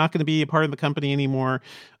is not going to be a part of the company anymore.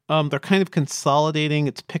 They're kind of consolidating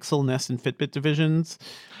its Pixel, Nest, and Fitbit divisions.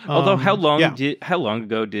 Although, how long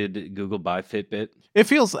ago did Google buy Fitbit? It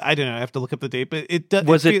feels, I don't know, I have to look up the date, but it's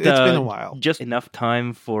been a while. Just enough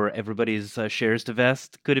time for everybody's shares to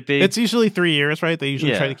vest, could it be? It's usually 3 years, right? They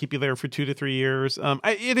usually try to keep you there for 2 to 3 years.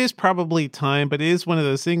 It is probably time, but it is one of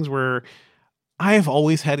those things where I have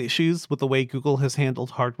always had issues with the way Google has handled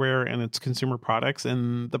hardware and its consumer products.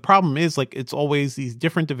 And the problem is, like, it's always these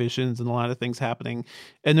different divisions and a lot of things happening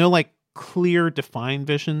and no, like, clear defined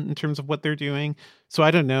vision in terms of what they're doing. So I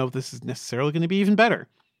don't know if this is necessarily going to be even better.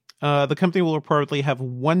 The company will reportedly have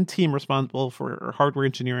one team responsible for hardware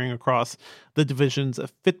engineering across the divisions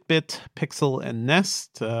of Fitbit, Pixel, and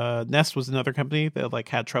Nest. Nest was another company that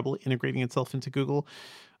had trouble integrating itself into Google.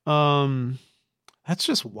 That's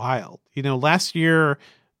just wild. Last year,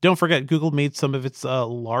 don't forget, Google made some of its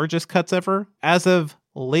largest cuts ever. As of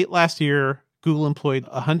late last year, Google employed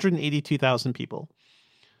 182,000 people.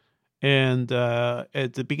 And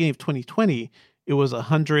at the beginning of 2020, it was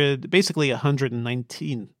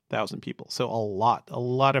 119,000 people. So a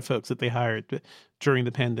lot of folks that they hired during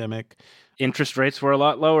the pandemic. Interest rates were a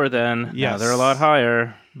lot lower then. Yes. Now they're a lot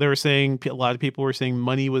higher. They were saying, a lot of people were saying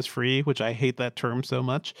money was free, which I hate that term so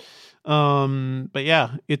much. But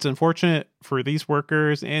yeah, it's unfortunate for these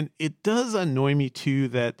workers. And it does annoy me too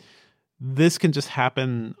that this can just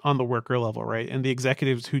happen on the worker level, right? And the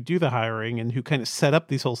executives who do the hiring and who kind of set up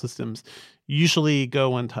these whole systems usually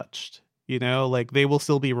go untouched. They will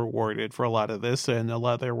still be rewarded for a lot of this and a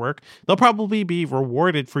lot of their work. They'll probably be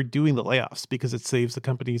rewarded for doing the layoffs because it saves the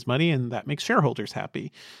company's money and that makes shareholders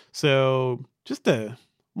happy. So just a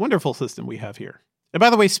wonderful system we have here. And by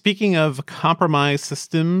the way, speaking of compromised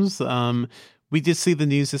systems, we did see the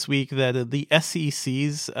news this week that the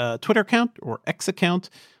SEC's Twitter account or X account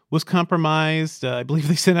was compromised. I believe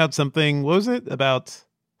they sent out something. What was it about?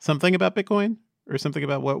 Something about Bitcoin or something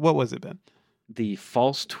about what was it, Ben? The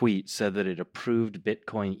false tweet said that it approved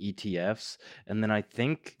Bitcoin ETFs. And then I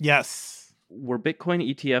think... Yes. Were Bitcoin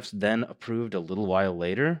ETFs then approved a little while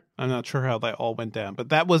later? I'm not sure how that all went down, but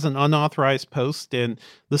that was an unauthorized post. And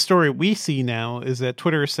the story we see now is that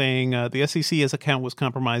Twitter is saying the SEC's account was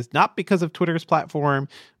compromised, not because of Twitter's platform,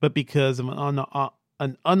 but because of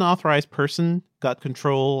an unauthorized person got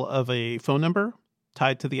control of a phone number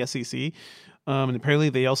tied to the SEC. And apparently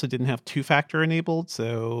they also didn't have two-factor enabled,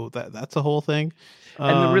 so that's a whole thing.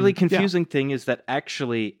 And the really confusing thing is that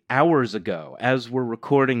actually hours ago, as we're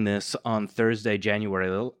recording this on Thursday, January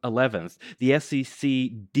 11th, the SEC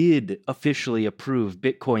did officially approve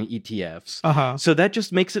Bitcoin ETFs. So that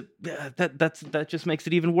just makes it that just makes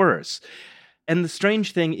it even worse. And the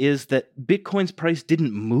strange thing is that Bitcoin's price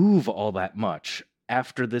didn't move all that much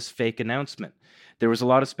after this fake announcement. There was a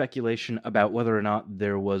lot of speculation about whether or not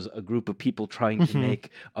there was a group of people trying to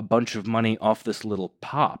make a bunch of money off this little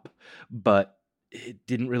pop, but it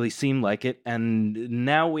didn't really seem like it. And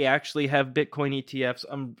now we actually have Bitcoin ETFs.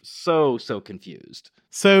 I'm so confused.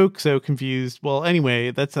 So confused. Well,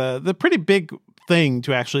 anyway, that's the pretty big thing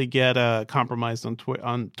to actually get compromised on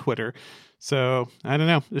Twitter. So, I don't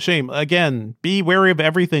know. A shame. Again, be wary of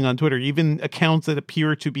everything on Twitter, even accounts that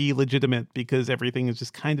appear to be legitimate, because everything is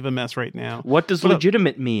just kind of a mess right now. What does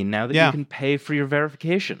legitimate mean now that you can pay for your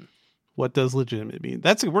verification? What does legitimate mean?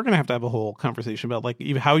 We're going to have a whole conversation about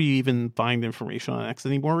how you even find information on X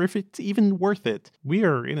anymore, if it's even worth it. We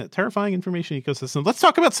are in a terrifying information ecosystem. Let's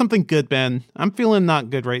talk about something good, Ben. I'm feeling not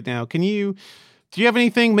good right now. Do you have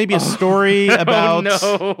anything, maybe a story about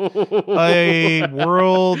a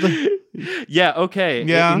world? Yeah, okay.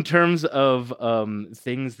 Yeah. In terms of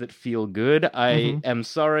things that feel good, I am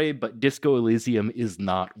sorry, but Disco Elysium is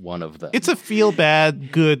not one of them. It's a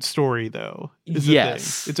feel-bad good story, though.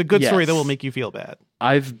 Yes. It's a good story that will make you feel bad.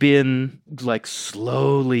 I've been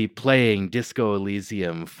slowly playing Disco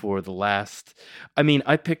Elysium for the last...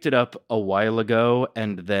 I picked it up a while ago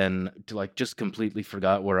and then just completely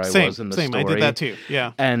forgot where I was in the story. I did that too,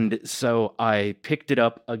 yeah. And so I picked it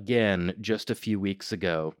up again just a few weeks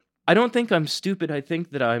ago. I don't think I'm stupid. I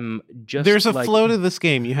think that I'm just... There's a flow to this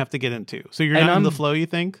game you have to get into. So you're not in the flow, you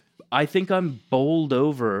think? I think I'm bowled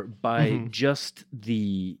over by Mhm. just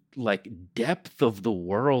the like depth of the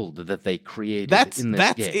world that they created in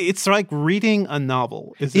this game. It's like reading a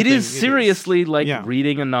novel. Is the It thing. is seriously like Yeah.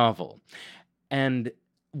 reading a novel. And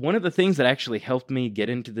one of the things that actually helped me get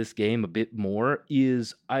into this game a bit more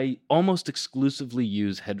is I almost exclusively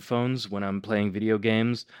use headphones when I'm playing video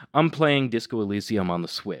games. I'm playing Disco Elysium on the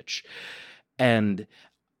Switch. And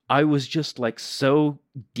I was just like so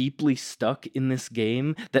deeply stuck in this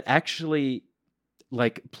game that actually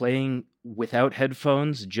like playing without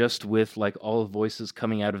headphones, just with like all voices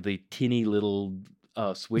coming out of the tinny little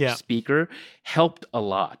Switch Yeah. speaker, helped a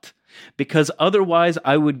lot. Because otherwise,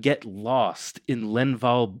 I would get lost in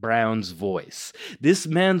Lenval Brown's voice. This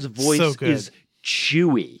man's voice good. is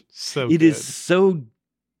chewy. So It good. is so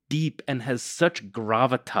deep and has such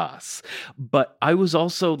gravitas. But I was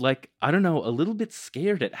also like, I don't know, a little bit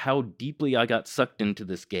scared at how deeply I got sucked into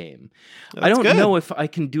this game. I That's don't good. know if I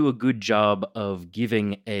can do a good job of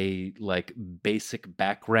giving a like basic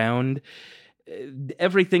background.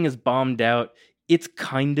 Everything is bombed out. It's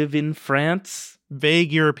kind of in France.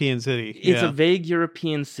 Vague European city. It's yeah. a vague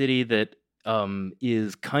European city that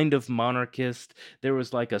is kind of monarchist. There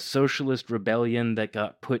was like a socialist rebellion that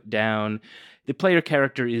got put down. The player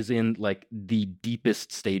character is in like the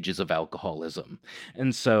deepest stages of alcoholism.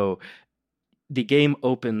 And so the game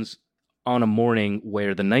opens on a morning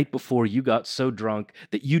where the night before you got so drunk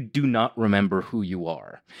that you do not remember who you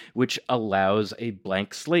are, which allows a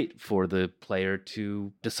blank slate for the player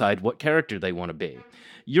to decide what character they want to be.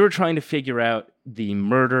 You're trying to figure out the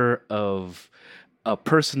murder of a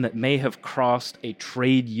person that may have crossed a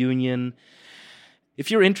trade union.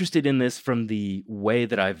 If you're interested in this from the way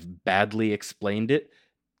that I've badly explained it,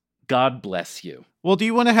 God bless you. Well, do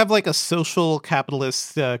you want to have like a social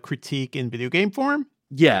capitalist critique in video game form?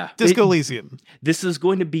 Yeah. Disco Elysium. This is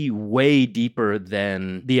going to be way deeper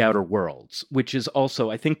than The Outer Worlds, which is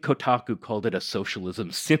also, I think Kotaku called it a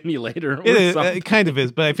socialism simulator. It kind of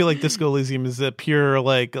is, but I feel like Disco Elysium is a pure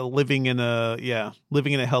like living in a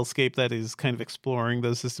hellscape that is kind of exploring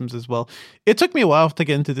those systems as well. It took me a while to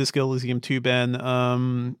get into Disco Elysium too,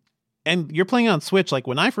 Ben. And you're playing on Switch. Like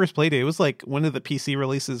when I first played it, it was like one of the PC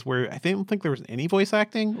releases where I don't think there was any voice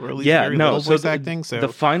acting, or at least very little voice acting. So the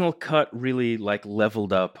final cut really like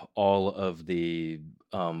leveled up all of the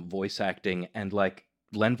voice acting, and like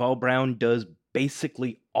Lenval Brown does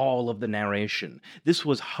basically all of the narration. This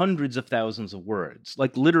was hundreds of thousands of words,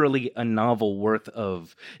 like literally a novel worth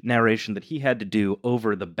of narration that he had to do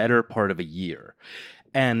over the better part of a year.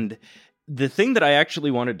 And the thing that I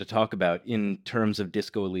actually wanted to talk about in terms of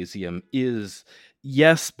Disco Elysium is,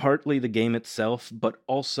 yes, partly the game itself, but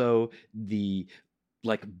also the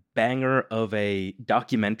like banger of a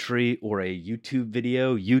documentary or a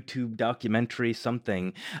YouTube documentary,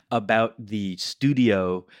 something about the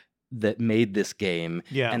studio that made this game,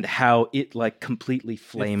 and how it like completely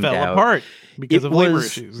flamed out. It fell apart because of labor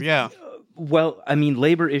issues. Yeah. Well, I mean,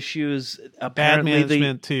 labor issues, apparently bad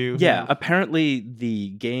management too. Yeah, apparently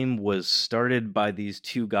the game was started by these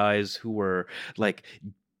two guys who were like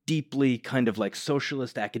deeply kind of like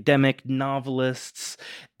socialist academic novelists,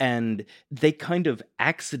 and they kind of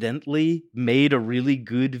accidentally made a really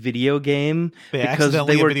good video game. They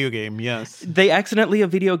accidentally a video game, yes. They accidentally a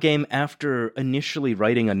video game after initially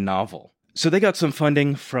writing a novel. So they got some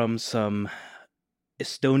funding from some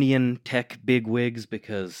Estonian tech bigwigs,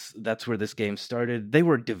 because that's where this game started. They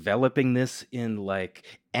were developing this in like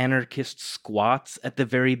anarchist squats at the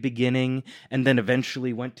very beginning, and then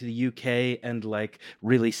eventually went to the UK and like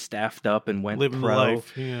really staffed up and went Living pro.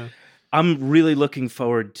 life, yeah. I'm really looking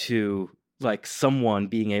forward to like someone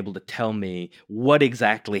being able to tell me what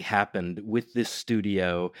exactly happened with this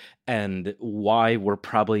studio and why we're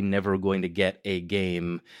probably never going to get a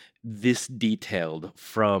game this detailed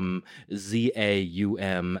from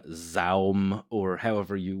Zaum, or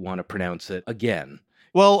however you want to pronounce it, again.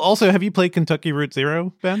 Well, also, have you played Kentucky Route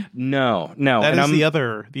Zero, Ben? No. That is the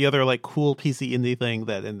other like cool PC indie thing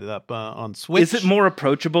that ended up on Switch. Is it more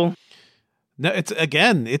approachable? No, it is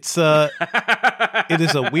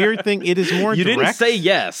a weird thing. It is more You direct. didn't say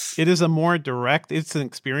yes. It is a more direct, it's an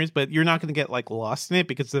experience, but you're not going to get like lost in it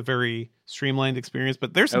because it's a very streamlined experience.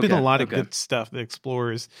 But there's been a lot of good stuff that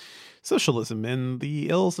explores socialism and the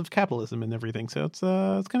ills of capitalism and everything. So it's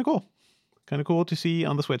kind of cool. Kind of cool to see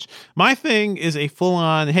on the Switch. My thing is a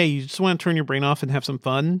full-on, hey, you just want to turn your brain off and have some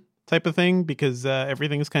fun type of thing, because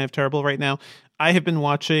everything is kind of terrible right now. I have been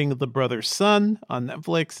watching The Brother's Son on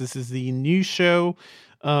Netflix. This is the new show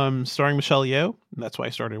starring Michelle Yeoh. That's why I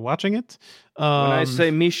started watching it. When I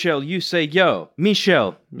say Michelle, you say yo.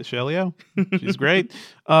 Michelle Yeoh. She's great.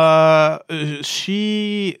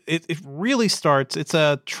 It really starts, it's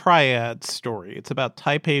a triad story. It's about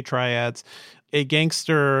Taipei triads. A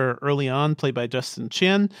gangster early on, played by Justin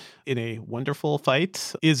Chin, in a wonderful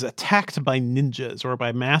fight, is attacked by ninjas or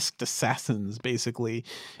by masked assassins, basically.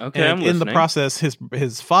 Okay, and I'm listening. in the process,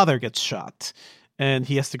 his father gets shot. And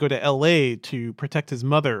he has to go to L.A. to protect his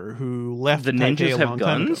mother, who left The Taipei ninjas a have long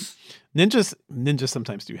time ago. guns? Ninjas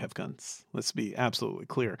sometimes do have guns. Let's be absolutely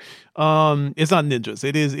clear. It's not ninjas.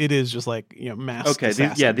 It is just like, masked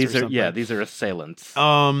assassins. These are assailants.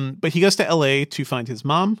 But he goes to L.A. to find his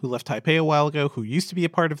mom, who left Taipei a while ago, who used to be a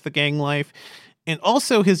part of the gang life, and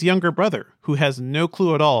also his younger brother, who has no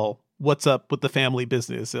clue at all what's up with the family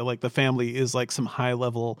business. So, like, the family is like some high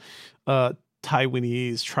level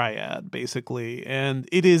Taiwanese triad, basically. And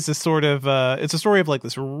it is a sort of it's a story of like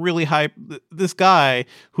this guy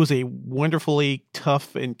who's a wonderfully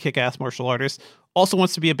tough and kick-ass martial artist, also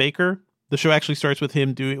wants to be a baker. The show actually starts with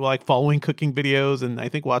him following cooking videos and I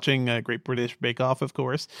think watching Great British Bake Off, of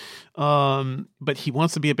course. But he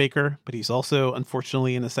wants to be a baker, but he's also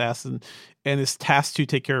unfortunately an assassin and is tasked to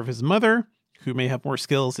take care of his mother, who may have more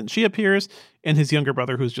skills than she appears, and his younger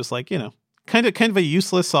brother, who's just like, kind of a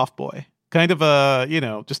useless soft boy. Kind of a,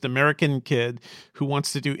 just American kid who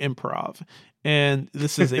wants to do improv. And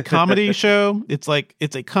this is a comedy show. It's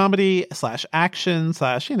a comedy / action /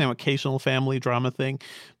 occasional family drama thing.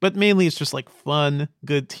 But mainly it's just like fun,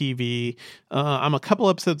 good TV. I'm a couple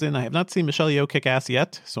episodes in. I have not seen Michelle Yeoh kick ass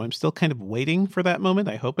yet, so I'm still kind of waiting for that moment.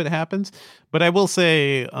 I hope it happens. But I will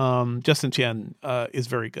say Justin Chen is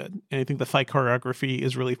very good. And I think the fight choreography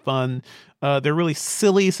is really fun. They're really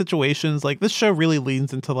silly situations. Like, this show really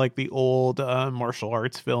leans into like the old martial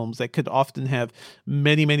arts films that could often have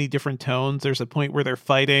many, many different tones. There's a point where they're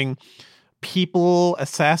fighting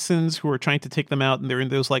assassins who are trying to take them out, and they're in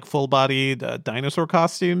those like full-bodied dinosaur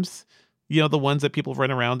costumes. The ones that people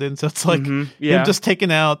run around in. So it's like them just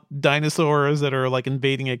taking out dinosaurs that are like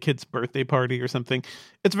invading a kid's birthday party or something.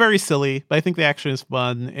 It's very silly, but I think the action is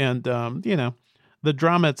fun. And, the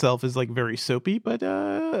drama itself is like very soapy, but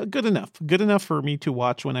good enough for me to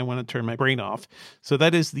watch when I want to turn my brain off. So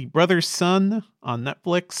that is The Brother's Son on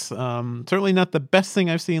Netflix. Certainly not the best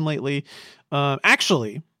thing I've seen lately.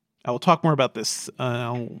 Actually, I will talk more about this.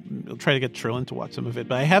 I'll try to get Trillin to watch some of it,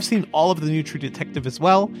 but I have seen all of the new True Detective as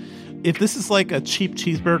well. If this is like a cheap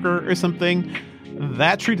cheeseburger or something,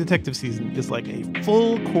 that True Detective season is like a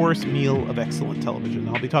full course meal of excellent television.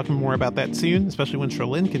 I'll be talking more about that soon, especially when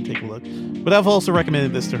Trillin can take a look. But I've also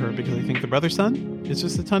recommended this to her because I think The Brother's Son is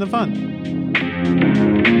just a ton of fun.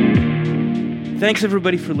 Thanks,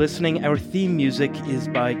 everybody, for listening. Our theme music is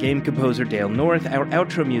by game composer Dale North. Our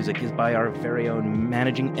outro music is by our very own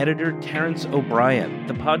managing editor, Terrence O'Brien.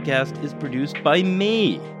 The podcast is produced by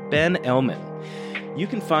me, Ben Ellman. You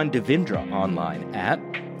can find Devindra online at...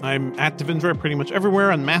 I'm at Devindra pretty much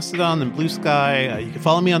everywhere on Mastodon and Blue Sky. You can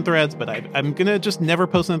follow me on Threads, but I'm going to just never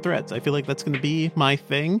post on Threads. I feel like that's going to be my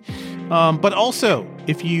thing. But also,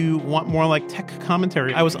 if you want more like tech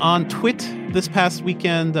commentary, I was on Twit this past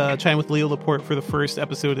weekend chatting with Leo Laporte for the first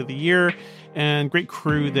episode of the year, and great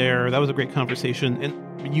crew there. That was a great conversation. And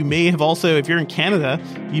you may have also, if you're in Canada,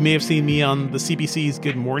 you may have seen me on the CBC's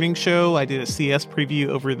Good Morning Show. I did a CES preview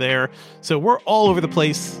over there. So we're all over the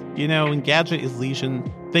place. Engadget is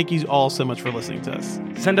legion. Thank you all so much for listening to us.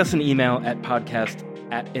 Send us an email at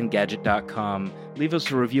podcast@engadget.com. Leave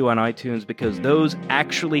us a review on iTunes because those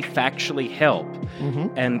actually factually help.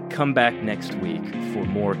 And come back next week for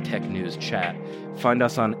more tech news chat. Find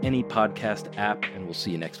us on any podcast app, and we'll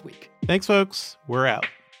see you next week. Thanks, folks. We're out.